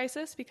identity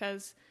crisis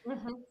because,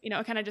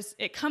 it kind of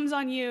it comes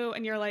on you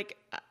and you're like,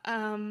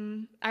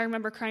 I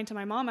remember crying to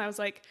my mom. I was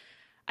like,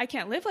 I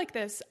can't live like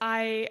this.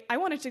 I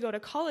wanted to go to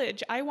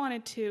college. I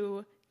wanted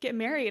to get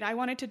married. I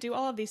wanted to do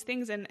all of these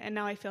things. And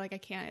now I feel like I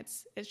can't.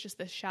 It's just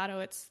this shadow.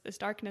 It's this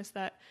darkness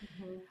that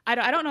I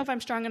don't know if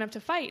I'm strong enough to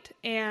fight.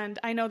 And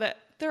I know that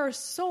there are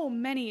so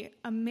many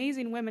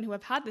amazing women who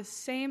have had the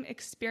same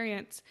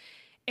experience.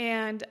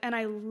 And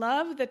I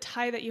love the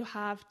tie that you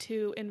have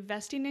to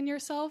investing in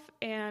yourself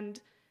and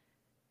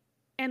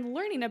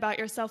learning about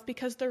yourself,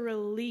 because the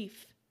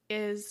relief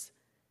is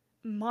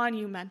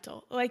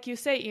monumental. Like you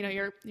say,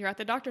 you're at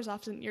the doctor's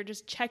office and you're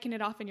just checking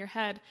it off in your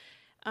head.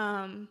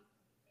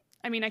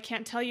 I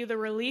can't tell you the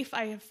relief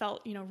I have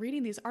felt,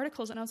 reading these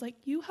articles, and I was like,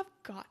 you have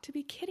got to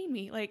be kidding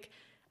me. Like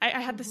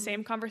I had the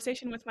same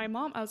conversation with my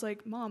mom. I was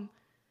like, Mom,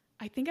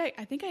 I think I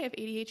have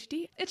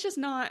ADHD. It's just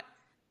not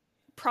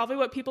probably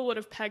what people would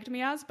have pegged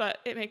me as, but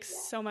it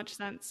makes so much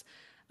sense.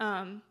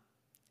 I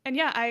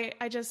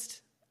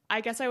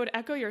guess I would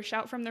echo your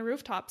shout from the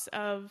rooftops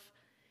of,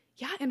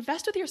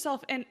 invest with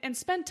yourself and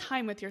spend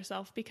time with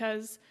yourself,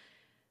 because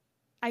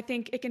I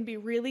think it can be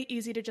really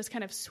easy to just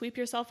kind of sweep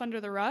yourself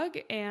under the rug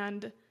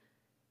and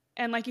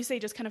like you say,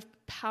 just kind of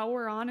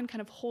power on and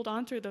kind of hold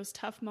on through those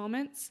tough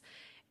moments.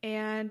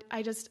 And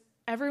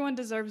everyone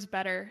deserves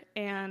better.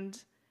 And,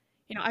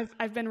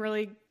 I've been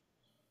really,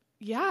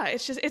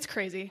 it's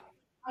crazy.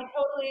 I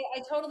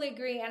totally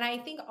agree. And I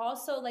think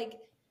also, like,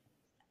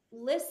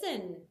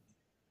 listen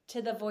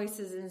to the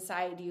voices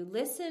inside you.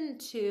 Listen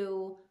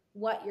to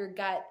what your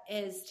gut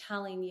is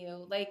telling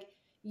you. Like,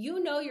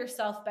 you know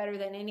yourself better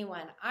than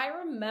anyone. I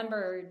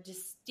remember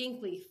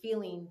distinctly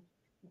feeling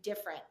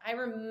different. I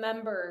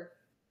remember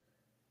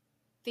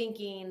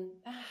thinking,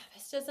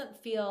 this doesn't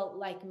feel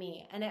like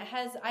me. And I've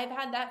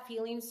had that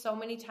feeling so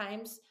many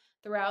times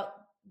throughout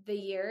the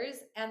years.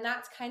 And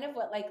that's kind of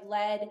what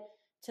led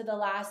to the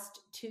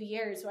last 2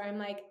 years where I'm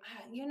like,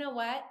 you know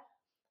what?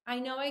 I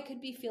know I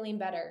could be feeling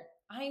better.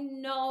 I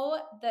know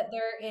that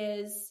there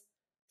is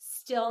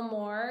still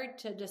more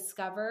to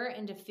discover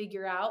and to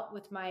figure out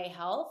with my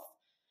health.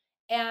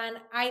 And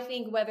I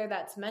think whether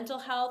that's mental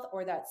health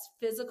or that's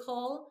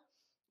physical,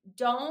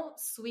 don't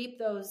sweep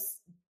those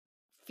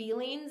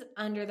feelings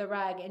under the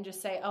rug and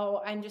just say,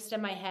 oh, I'm just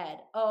in my head.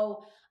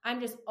 Oh, I'm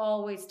just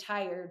always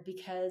tired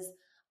because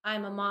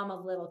I'm a mom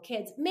of little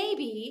kids.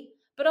 Maybe,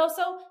 but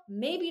also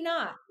maybe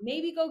not.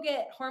 Maybe go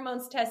get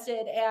hormones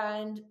tested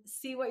and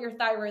see what your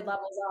thyroid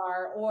levels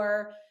are,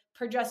 or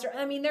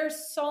progesterone.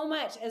 There's so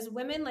much as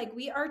women,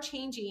 we are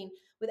changing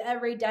with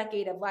every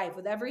decade of life,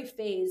 with every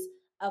phase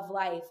of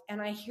life.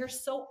 And I hear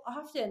so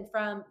often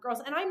from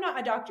girls, and I'm not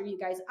a doctor, you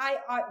guys,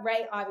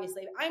 right,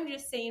 obviously, I'm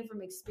just saying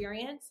from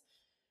experience,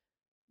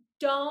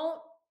 don't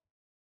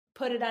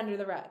put it under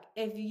the rug.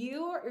 If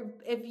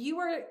you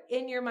are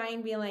in your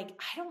mind being like,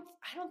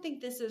 I don't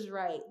think this is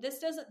right, this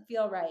doesn't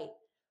feel right,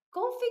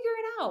 go figure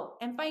it out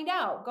and find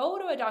out. Go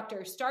to a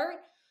doctor, start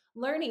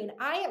learning.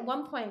 At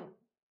one point,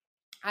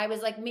 I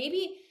was like,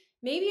 maybe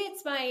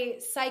it's my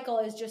cycle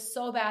is just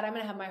so bad. I'm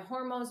going to have my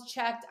hormones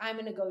checked. I'm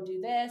going to go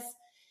do this.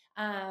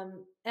 And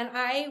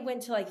I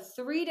went to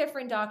 3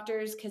 different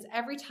doctors, because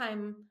every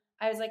time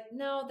I was like,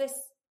 no,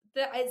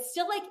 it's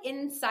still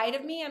inside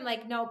of me. I'm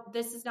like, no,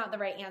 this is not the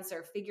right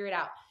answer. Figure it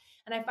out.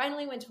 And I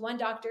finally went to one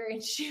doctor,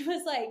 and she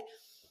was like,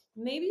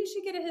 maybe you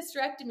should get a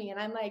hysterectomy. And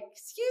I'm like,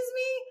 excuse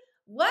me,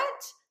 what?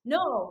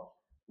 No,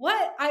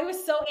 what? I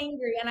was so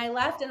angry, and I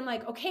left, and I'm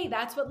like, okay,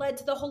 that's what led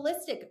to the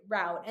holistic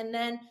route. And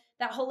then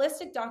that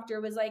holistic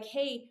doctor was like,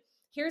 hey,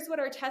 here's what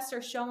our tests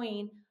are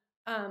showing.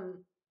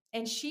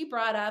 And she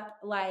brought up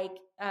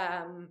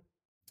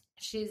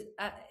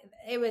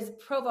it was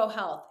Provo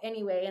Health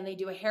anyway, and they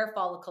do a hair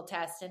follicle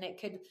test, and it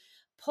could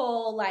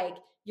pull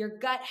your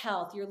gut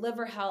health, your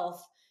liver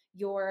health,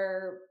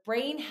 your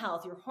brain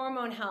health, your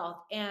hormone health.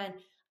 And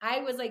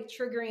I was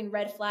triggering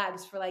red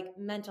flags for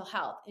mental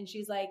health. And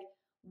she's like,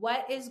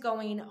 what is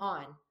going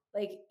on?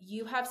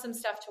 You have some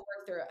stuff to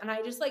work through. And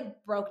I just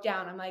broke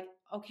down. I'm like,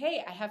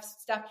 okay, I have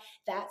stuff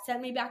that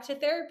sent me back to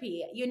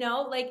therapy,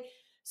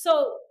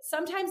 so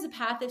sometimes the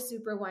path is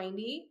super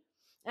windy.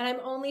 And I'm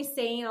only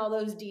saying all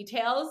those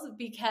details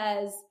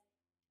because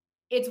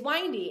it's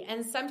windy.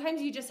 And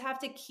sometimes you just have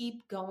to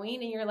keep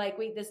going, and you're like,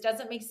 wait, this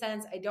doesn't make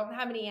sense. I don't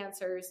have any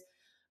answers.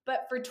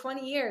 But for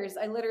 20 years,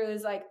 I literally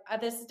was like,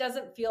 this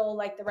doesn't feel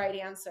like the right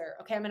answer.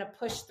 Okay, I'm going to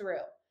push through,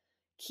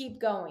 keep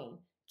going,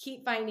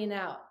 keep finding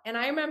out. And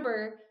I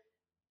remember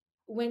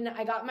when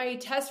I got my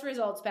test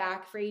results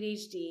back for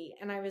ADHD,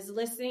 and I was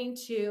listening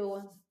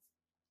to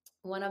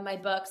one of my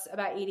books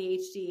about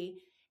ADHD,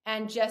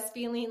 and just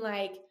feeling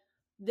like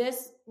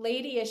this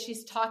lady, as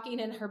she's talking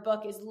in her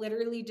book, is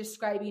literally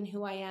describing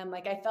who I am.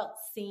 I felt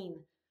seen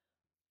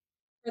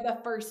for the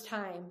first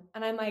time.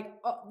 And I'm like,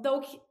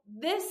 oh,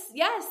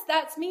 yes,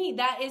 that's me.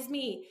 That is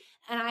me.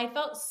 And I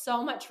felt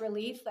so much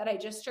relief that I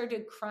just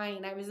started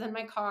crying. I was in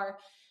my car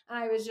and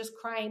I was just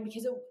crying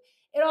because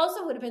it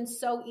also would have been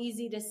so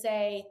easy to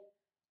say,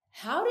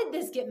 how did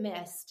this get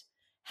missed?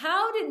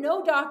 How did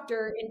no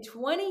doctor in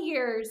 20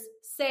 years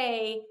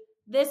say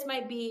this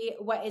might be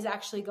what is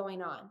actually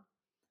going on?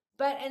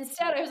 But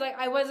instead, I was like,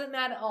 I wasn't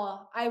mad at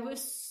all. I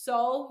was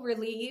so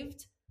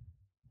relieved.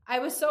 I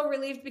was so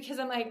relieved because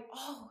I'm like,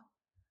 oh,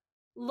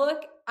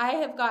 look, I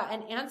have got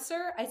an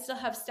answer. I still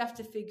have stuff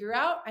to figure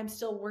out. I'm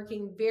still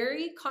working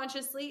very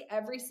consciously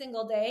every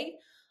single day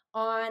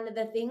on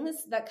the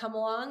things that come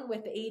along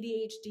with the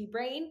ADHD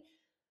brain.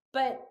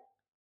 But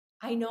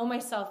I know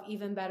myself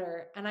even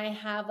better, and I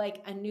have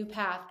like a new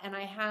path, and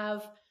I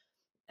have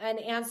an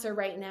answer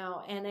right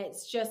now. And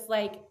it's just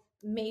like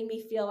made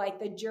me feel like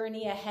the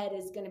journey ahead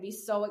is going to be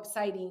so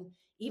exciting,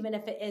 even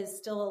if it is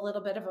still a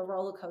little bit of a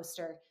roller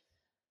coaster.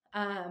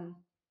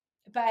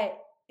 But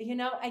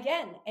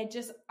again,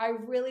 I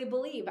really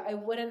believe I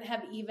wouldn't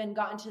have even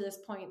gotten to this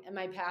point in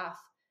my path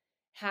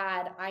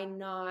had I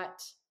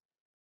not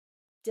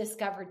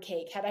discovered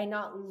cake, had I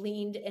not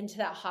leaned into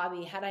that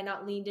hobby, had I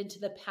not leaned into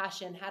the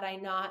passion, had I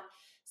not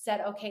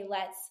said, okay,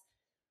 let's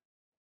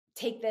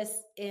take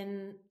this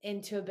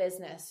into a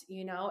business.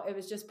 It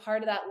was just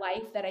part of that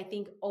life that I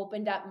think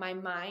opened up my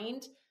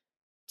mind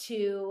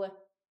to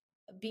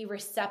be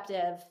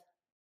receptive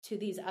to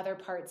these other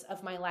parts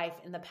of my life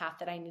in the path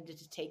that I needed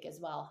to take as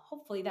well.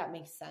 Hopefully that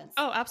makes sense.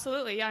 Oh,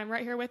 absolutely. Yeah, I'm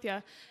right here with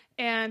you.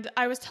 And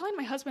I was telling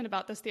my husband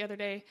about this the other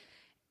day,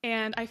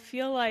 and I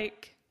feel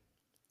like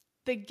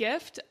the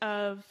gift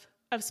of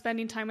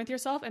spending time with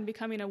yourself and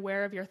becoming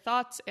aware of your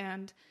thoughts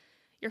and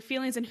your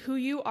feelings and who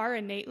you are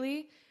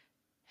innately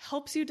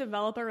helps you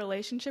develop a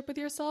relationship with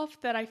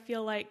yourself that I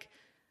feel like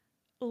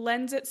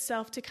lends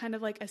itself to kind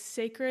of like a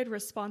sacred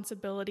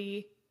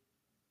responsibility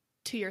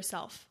to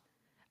yourself.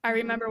 I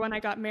remember when I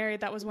got married,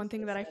 that was one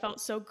thing that I felt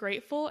so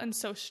grateful and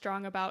so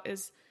strong about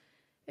is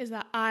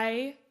that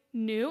I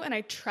knew and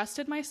I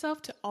trusted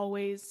myself to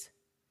always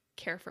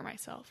care for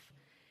myself.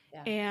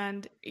 Yeah.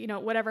 And,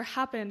 whatever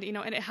happened,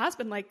 and it has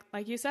been like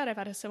you said, I've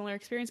had a similar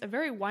experience, a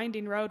very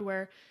winding road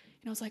where,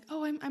 I was like,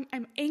 oh,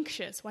 I'm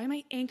anxious. Why am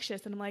I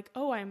anxious? And I'm like,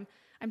 oh, I'm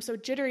so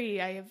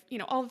jittery. I have,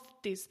 all of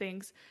these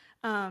things.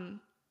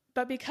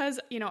 But because,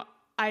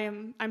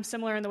 I'm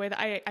similar in the way that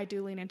I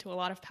do lean into a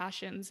lot of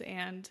passions,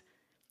 and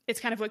it's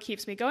kind of what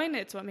keeps me going.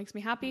 It's what makes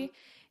me happy.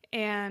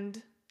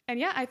 And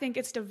yeah, I think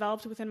it's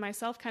developed within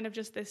myself kind of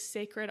just this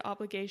sacred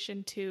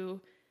obligation to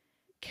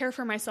care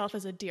for myself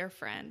as a dear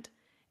friend.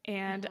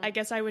 And I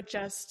guess I love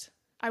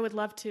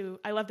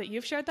that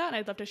you've shared that. And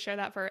I'd love to share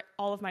that for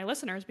all of my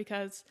listeners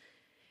because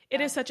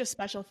it is such a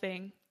special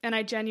thing. And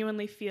I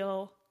genuinely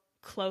feel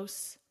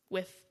close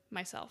with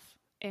myself.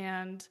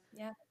 And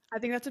I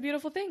think that's a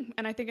beautiful thing.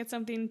 And I think it's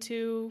something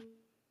to,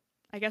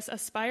 I guess,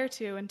 aspire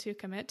to and to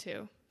commit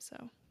to.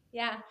 So.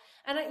 Yeah.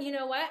 And you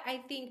know what?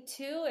 I think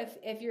too,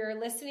 if you're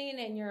listening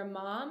and you're a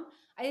mom,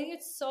 I think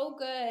it's so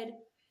good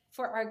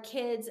for our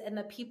kids and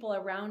the people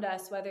around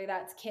us, whether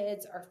that's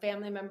kids or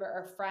family member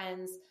or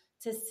friends,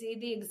 to see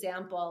the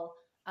example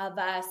of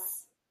us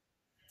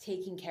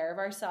taking care of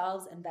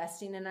ourselves,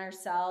 investing in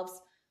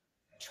ourselves,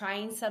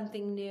 trying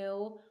something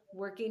new,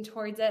 working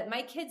towards it.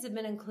 My kids have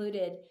been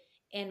included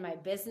in my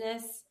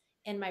business,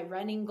 in my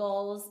running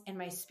goals, in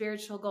my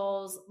spiritual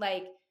goals,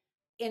 like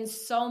in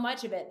so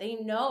much of it. They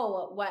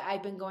know what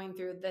I've been going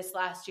through this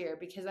last year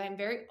because I'm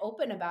very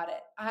open about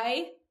it.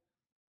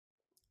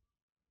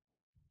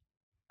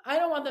 I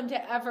don't want them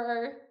to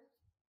ever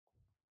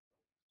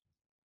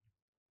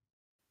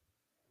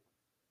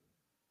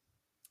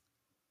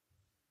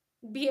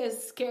be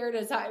as scared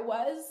as I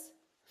was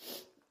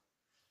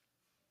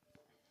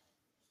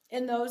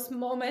in those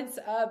moments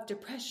of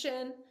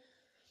depression,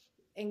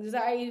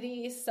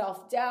 anxiety,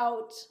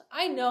 self-doubt.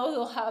 I know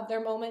they'll have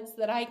their moments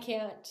that I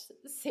can't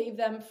save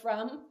them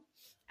from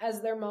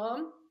as their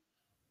mom.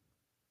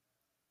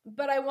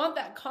 But I want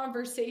that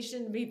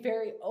conversation to be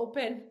very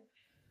open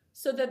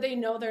so that they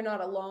know they're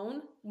not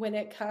alone when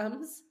it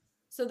comes,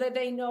 so that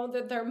they know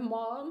that their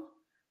mom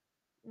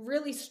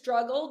really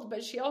struggled,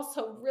 but she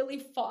also really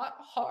fought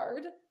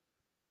hard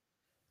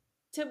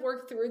to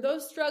work through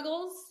those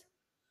struggles,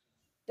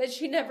 that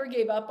she never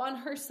gave up on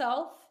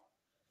herself,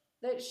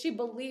 that she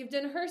believed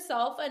in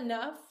herself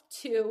enough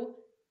to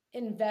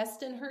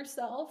invest in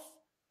herself.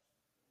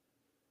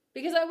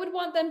 Because I would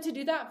want them to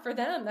do that for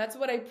them. That's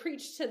what I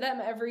preach to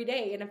them every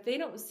day. And if they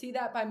don't see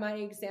that by my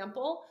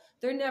example,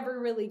 they're never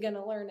really going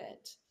to learn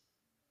it.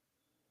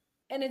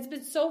 And it's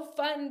been so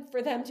fun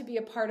for them to be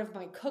a part of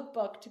my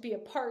cookbook, to be a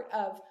part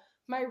of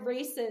my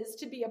races,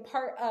 to be a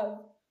part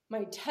of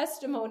my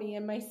testimony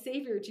and my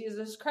Savior,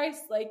 Jesus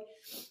Christ. Like,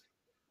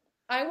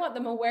 I want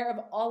them aware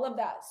of all of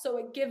that so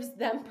it gives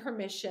them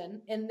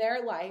permission in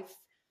their life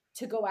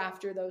to go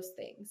after those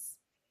things.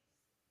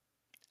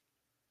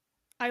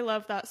 I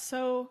love that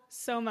so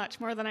much,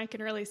 more than I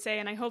can really say.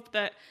 And I hope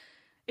that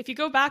if you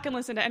go back and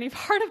listen to any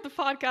part of the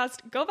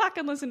podcast, go back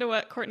and listen to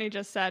what Courtney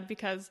just said,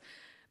 because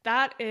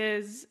that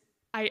is,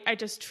 I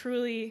just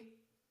truly,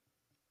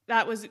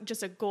 that was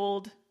just a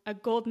gold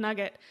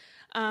nugget.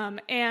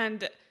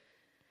 And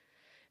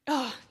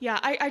Oh, yeah.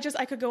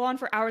 I could go on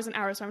for hours and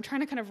hours. So I'm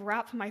trying to kind of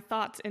wrap my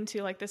thoughts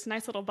into like this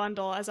nice little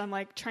bundle as I'm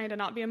like trying to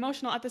not be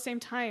emotional at the same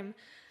time.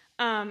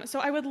 So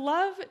I would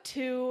love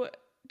to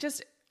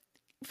just,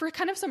 for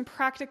kind of some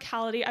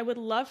practicality, I would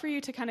love for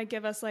you to kind of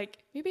give us like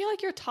maybe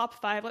like your top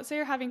 5. Let's say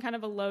you're having kind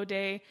of a low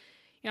day.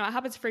 It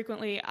happens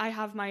frequently. I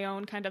have my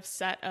own kind of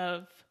set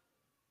of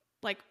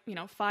like,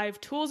 5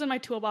 tools in my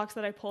toolbox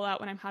that I pull out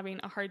when I'm having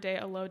a hard day,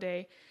 a low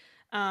day.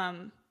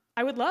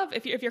 I would love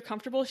if you're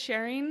comfortable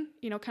sharing,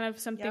 kind of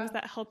some things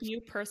that help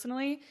you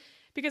personally,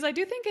 because I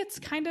do think it's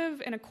kind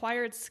of an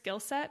acquired skill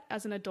set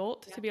as an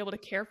adult to be able to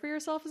care for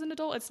yourself as an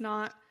adult. It's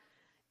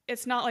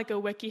not like a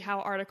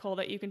WikiHow article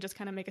that you can just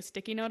kind of make a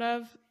sticky note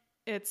of.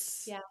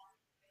 It's,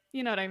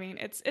 you know what I mean?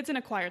 It's an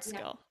acquired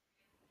skill.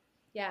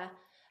 Yeah.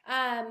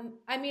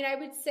 I mean, I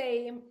would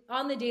say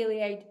on the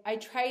daily, I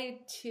try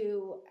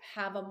to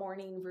have a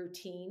morning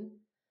routine.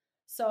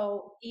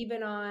 So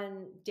even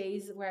on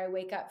days where I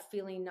wake up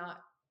feeling not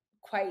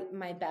quite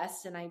my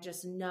best, and I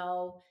just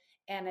know,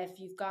 and if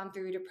you've gone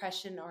through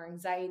depression or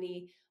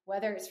anxiety,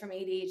 whether it's from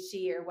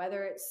ADHD or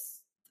whether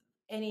it's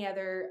any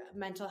other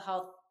mental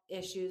health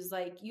issues,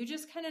 like you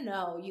just kind of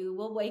know, you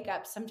will wake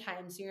up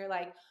sometimes and you're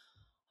like,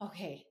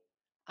 okay,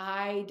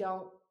 I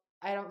don't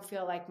I don't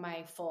feel like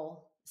my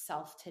full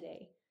self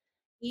today.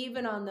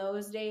 Even on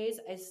those days,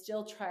 I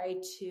still try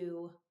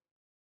to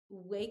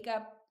wake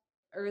up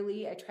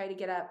early. I try to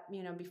get up,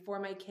 before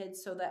my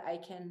kids so that I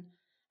can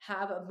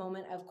have a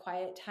moment of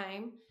quiet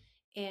time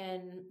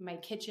in my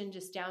kitchen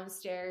just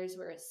downstairs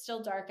where it's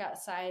still dark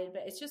outside,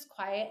 but it's just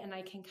quiet and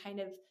I can kind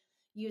of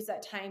use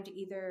that time to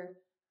either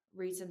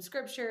read some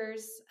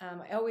scriptures.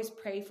 I always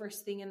pray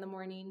first thing in the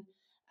morning.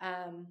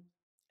 Um,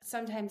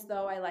 Sometimes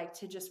though, I like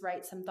to just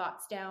write some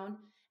thoughts down.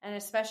 And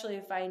especially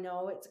if I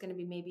know it's going to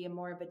be maybe a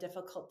more of a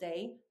difficult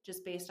day,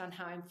 just based on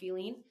how I'm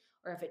feeling,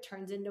 or if it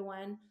turns into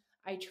one,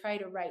 I try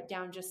to write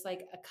down just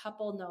like a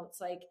couple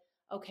notes, like,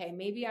 okay,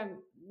 maybe I'm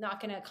not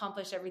going to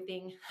accomplish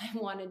everything I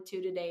wanted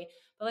to today,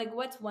 but like,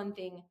 what's one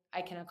thing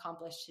I can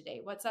accomplish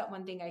today? What's that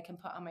one thing I can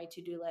put on my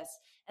to-do list?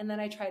 And then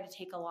I try to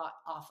take a lot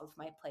off of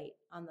my plate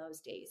on those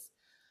days.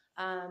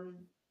 Um,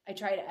 I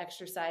try to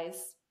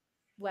exercise,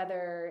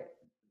 whether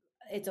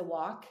it's a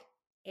walk,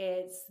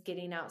 it's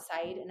getting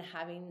outside and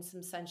having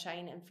some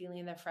sunshine and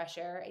feeling the fresh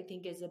air, I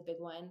think is a big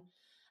one.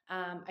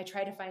 I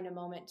try to find a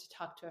moment to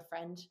talk to a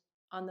friend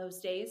on those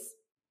days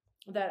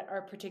that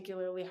are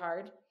particularly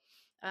hard.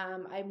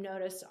 I've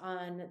noticed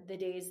on the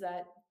days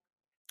that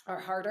are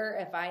harder,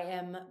 if I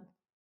am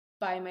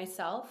by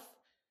myself,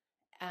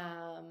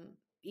 um,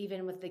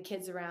 even with the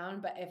kids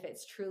around, but if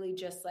it's truly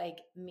just like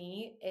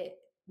me, it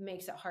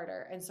makes it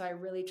harder. And so I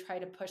really try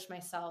to push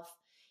myself,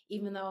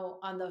 even though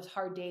on those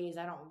hard days,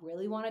 I don't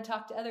really want to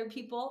talk to other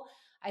people.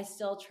 I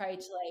still try to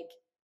like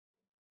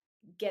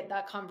get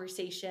that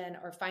conversation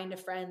or find a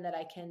friend that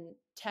I can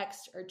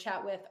text or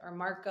chat with or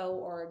Marco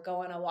or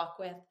go on a walk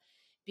with,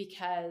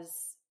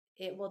 because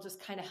it will just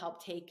kind of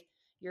help take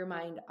your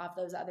mind off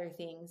those other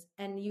things.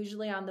 And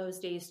usually on those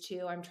days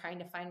too, I'm trying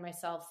to find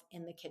myself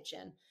in the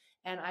kitchen,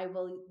 and I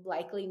will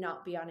likely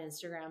not be on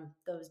Instagram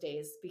those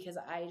days because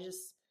I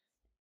just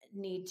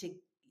need to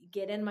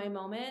get in my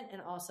moment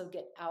and also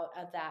get out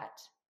of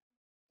that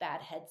bad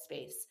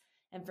headspace.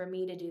 And for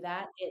me to do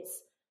that,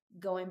 it's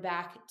going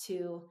back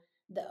to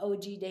the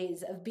OG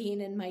days of being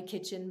in my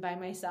kitchen by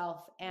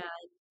myself and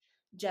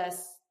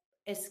just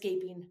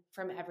escaping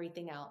from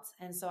everything else.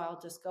 And so I'll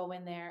just go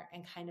in there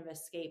and kind of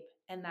escape.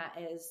 And that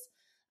is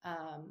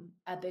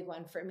a big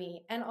one for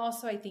me. And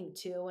also, I think,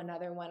 too,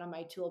 another one on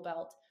my tool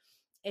belt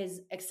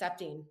is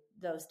accepting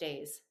those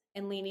days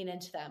and leaning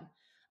into them.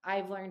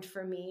 I've learned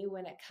for me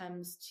when it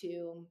comes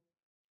to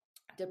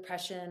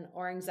depression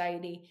or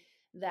anxiety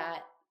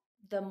that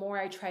the more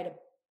I try to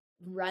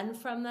run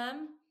from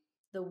them,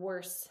 the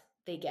worse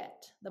they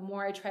get. The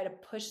more I try to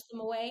push them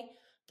away,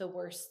 the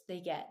worse they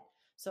get.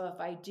 So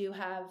if I do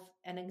have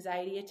an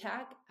anxiety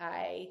attack,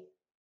 I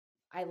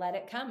let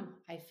it come.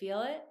 I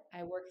feel it.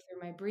 I work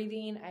through my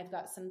breathing. I've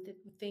got some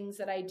things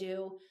that I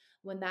do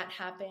when that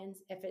happens.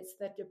 If it's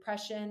the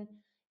depression,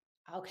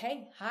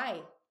 okay,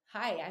 hi,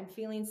 I'm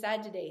feeling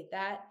sad today.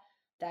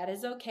 That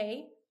is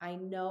okay. I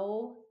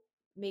know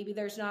maybe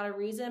there's not a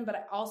reason, but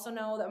I also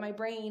know that my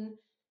brain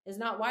is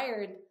not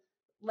wired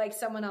like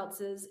someone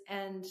else's,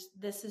 and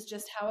this is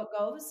just how it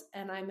goes,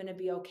 and I'm going to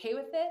be okay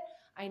with it.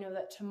 I know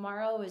that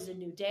tomorrow is a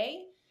new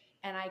day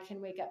and I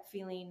can wake up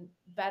feeling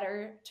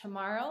better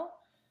tomorrow.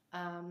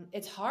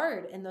 It's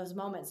hard in those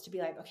moments to be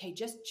like, okay,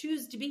 just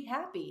choose to be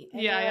happy.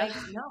 And you're like,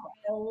 no,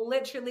 I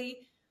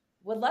literally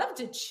would love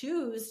to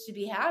choose to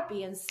be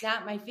happy and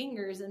snap my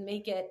fingers and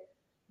make it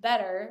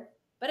better,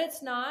 but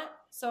it's not.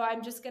 So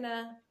I'm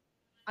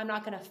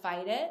not going to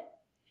fight it,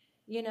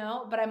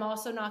 but I'm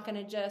also not going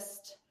to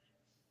just,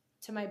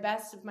 to my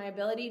best of my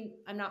ability,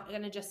 I'm not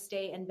going to just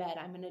stay in bed.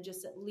 I'm going to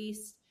just at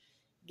least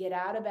get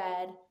out of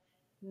bed,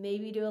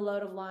 maybe do a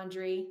load of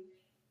laundry,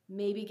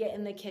 maybe get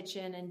in the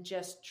kitchen and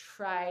just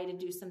try to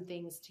do some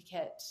things to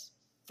get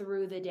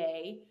through the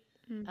day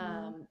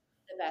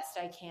the best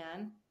I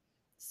can.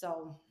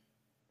 So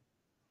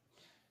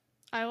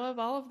I love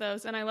all of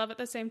those. And I love at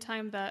the same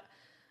time that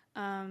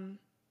um,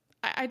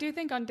 I do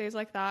think on days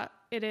like that,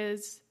 it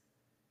is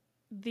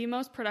the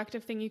most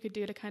productive thing you could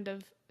do to kind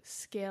of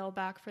scale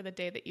back for the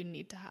day that you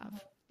need to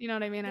have. You know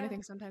what I mean? And I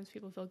think sometimes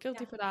people feel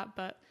guilty for that,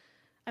 but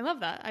I love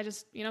that. I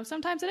just,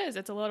 sometimes it is.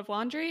 It's a load of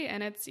laundry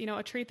and it's,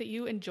 a treat that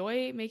you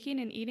enjoy making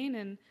and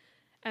eating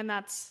and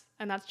that's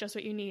just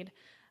what you need.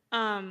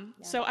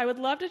 So I would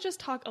love to just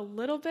talk a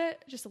little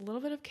bit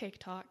of cake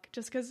talk,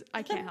 just because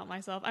I can't help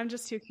myself. I'm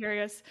just too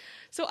curious.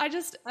 So I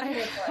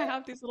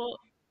have these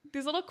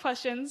little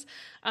questions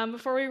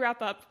before we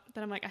wrap up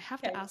that I'm like, I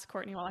have to ask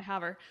Courtney while I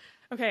have her.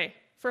 Okay,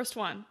 first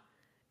one.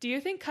 Do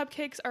you think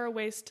cupcakes are a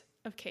waste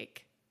of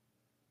cake?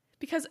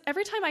 Because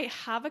every time I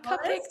have a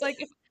cupcake,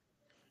 like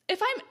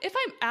if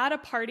I'm at a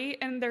party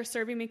and they're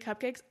serving me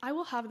cupcakes, I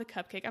will have the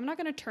cupcake. I'm not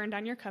going to turn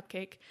down your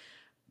cupcake.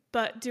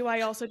 But do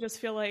I also just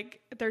feel like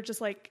they're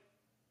just like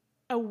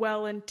a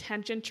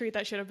well-intentioned treat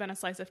that should have been a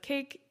slice of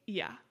cake?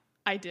 Yeah,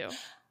 I do.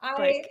 I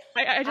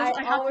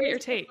have to get your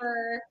take.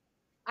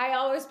 I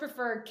always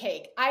prefer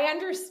cake. I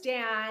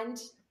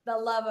understand the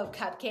love of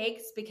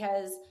cupcakes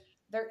because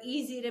they're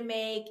easy to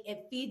make.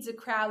 It feeds a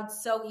crowd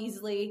so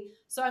easily.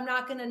 So I'm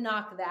not going to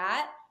knock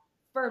that.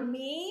 For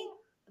me,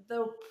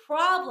 the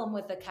problem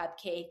with a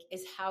cupcake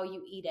is how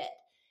you eat it.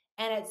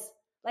 And it's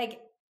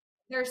like,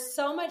 there's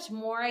so much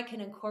more I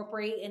can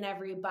incorporate in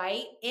every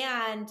bite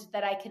and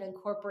that I can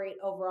incorporate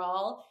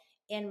overall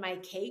in my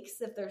cakes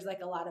if there's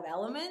like a lot of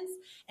elements.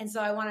 And so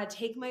I want to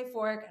take my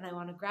fork and I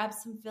want to grab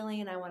some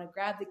filling and I want to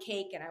grab the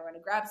cake and I want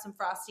to grab some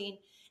frosting.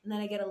 And then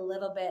I get a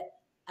little bit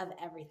of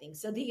everything.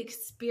 So the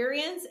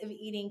experience of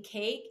eating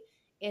cake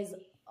is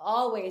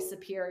always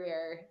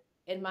superior,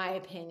 in my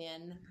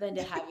opinion, than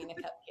to having a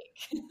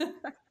cupcake.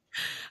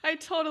 I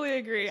totally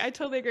agree.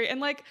 And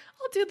like,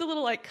 I'll do the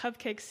little like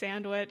cupcake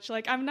sandwich.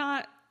 Like I'm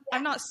not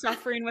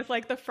suffering with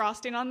like the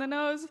frosting on the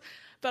nose,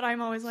 but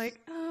I'm always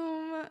like,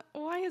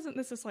 why isn't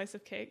this a slice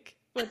of cake?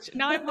 Which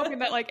now I'm hoping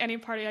that like any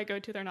party I go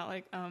to, they're not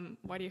like,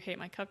 why do you hate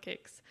my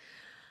cupcakes?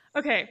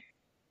 Okay.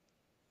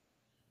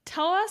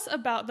 Tell us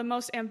about the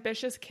most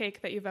ambitious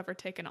cake that you've ever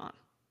taken on.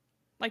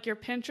 Like your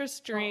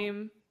Pinterest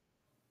dream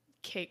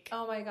cake.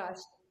 Oh my gosh.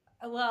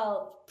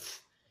 Well,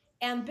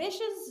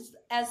 ambitious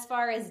as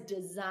far as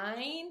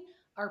design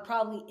are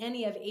probably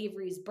any of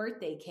Avery's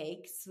birthday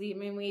cakes. We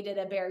did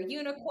a bear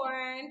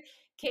unicorn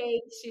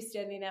cake. She's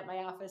standing at my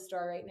office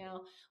door right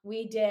now.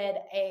 We did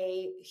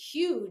a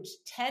huge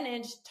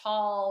 10-inch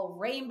tall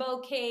rainbow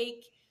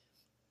cake.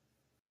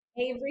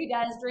 Avery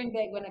does dream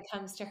big when it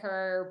comes to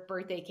her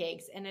birthday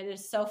cakes, and it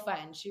is so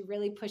fun. She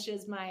really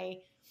pushes my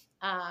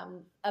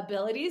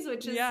abilities,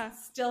 which is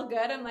still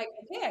good. I'm like,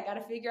 okay, I got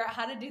to figure out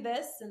how to do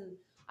this, and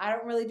I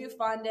don't really do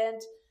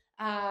fondant.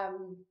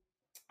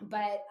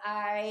 But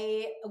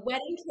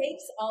wedding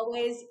cakes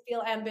always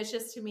feel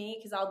ambitious to me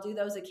because I'll do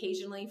those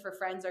occasionally for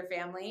friends or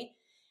family.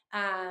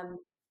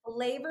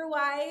 Flavor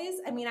wise,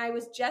 I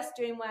was just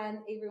doing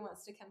one. Avery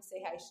wants to come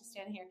say hi. She's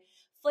standing here.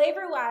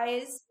 Flavor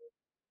wise,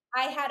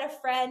 I had a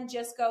friend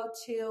just go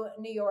to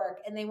New York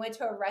and they went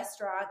to a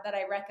restaurant that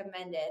I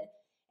recommended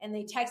and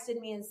they texted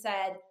me and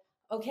said,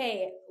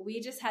 okay, we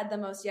just had the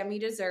most yummy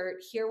dessert.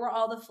 Here were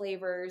all the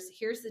flavors.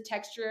 Here's the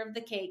texture of the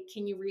cake.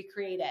 Can you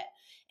recreate it?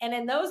 And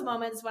in those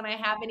moments when I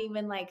haven't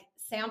even like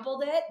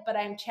sampled it, but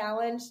I'm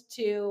challenged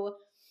to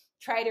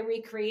try to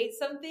recreate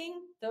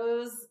something,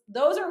 those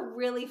are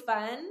really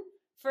fun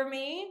for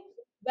me.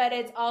 But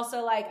it's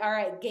also like, all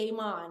right, game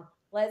on.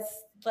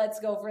 Let's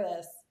go for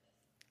this.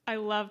 I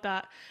love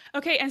that.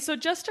 Okay, and so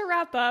just to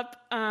wrap up,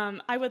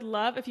 I would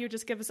love if you would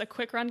just give us a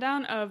quick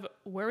rundown of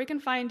where we can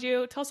find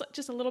you. Tell us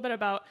just a little bit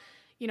about,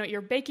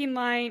 your baking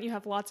line. You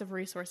have lots of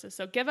resources.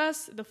 So give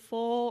us the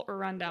full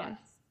rundown.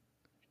 Yes.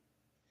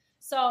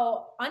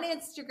 So on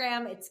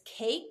Instagram, it's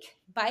Cake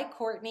by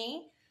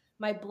Courtney.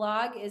 My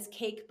blog is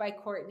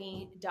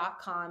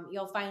cakebycourtney.com.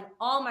 You'll find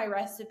all my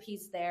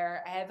recipes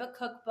there. I have a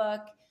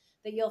cookbook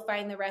that you'll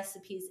find the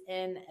recipes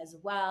in as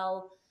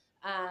well.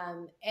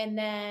 And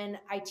then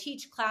I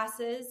teach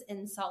classes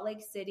in Salt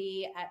Lake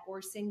City at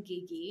Orson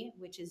Gigi,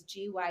 which is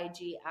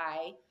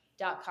gygi.com.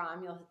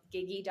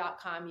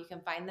 Gigi.com. You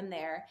can find them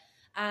there.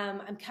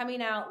 I'm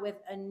coming out with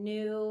a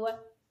new,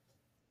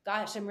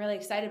 I'm really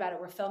excited about it.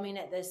 We're filming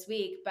it this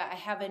week, but I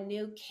have a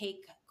new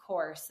cake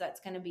course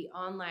that's going to be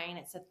online.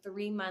 It's a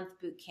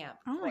 3-month boot camp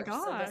course. My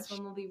gosh. So this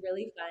one will be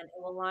really fun.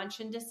 It will launch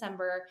in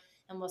December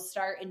and we'll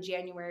start in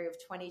January of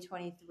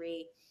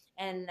 2023.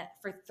 And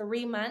for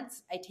 3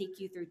 months, I take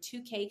you through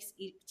 2 cakes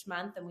each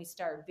month, and we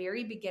start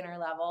very beginner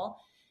level,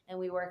 and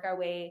we work our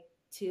way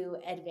to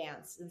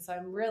advanced. And so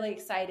I'm really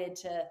excited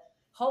to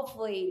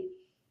hopefully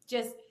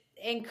just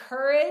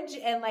encourage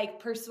and like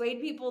persuade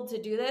people to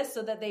do this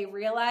so that they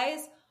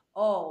realize,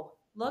 oh,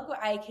 look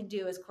what I can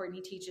do as Courtney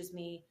teaches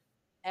me.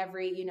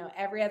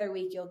 Every other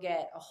week, you'll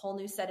get a whole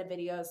new set of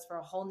videos for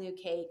a whole new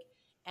cake.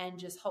 And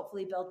just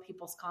hopefully build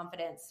people's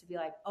confidence to be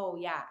like, oh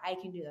yeah, I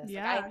can do this.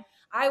 Yeah. Like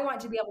I want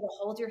to be able to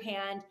hold your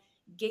hand,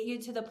 get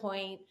you to the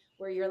point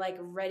where you're like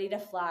ready to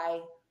fly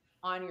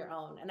on your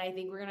own. And I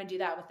think we're going to do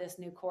that with this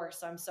new course.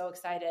 So I'm so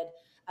excited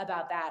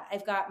about that.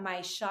 I've got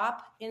my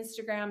shop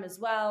Instagram as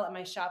well, and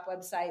my shop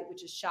website,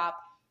 which is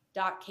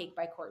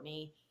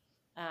shop.cakebycourtney.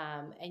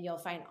 And you'll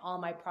find all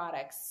my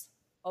products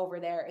over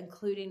there,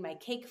 including my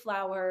cake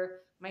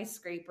flour, my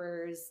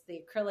scrapers,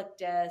 the acrylic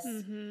disc,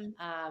 and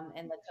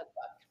the cookbook.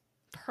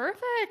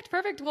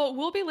 Perfect. Well,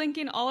 we'll be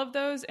linking all of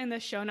those in the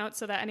show notes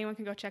so that anyone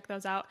can go check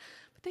those out.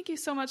 But thank you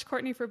so much,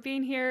 Courtney, for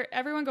being here.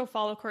 Everyone go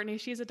follow Courtney.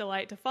 She's a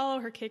delight to follow.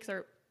 Her cakes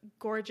are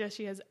gorgeous.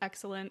 She has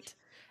excellent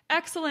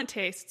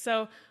taste.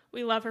 So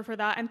we love her for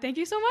that. And thank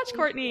you so much,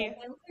 Courtney.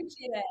 I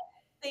appreciate it.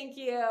 Thank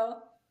you.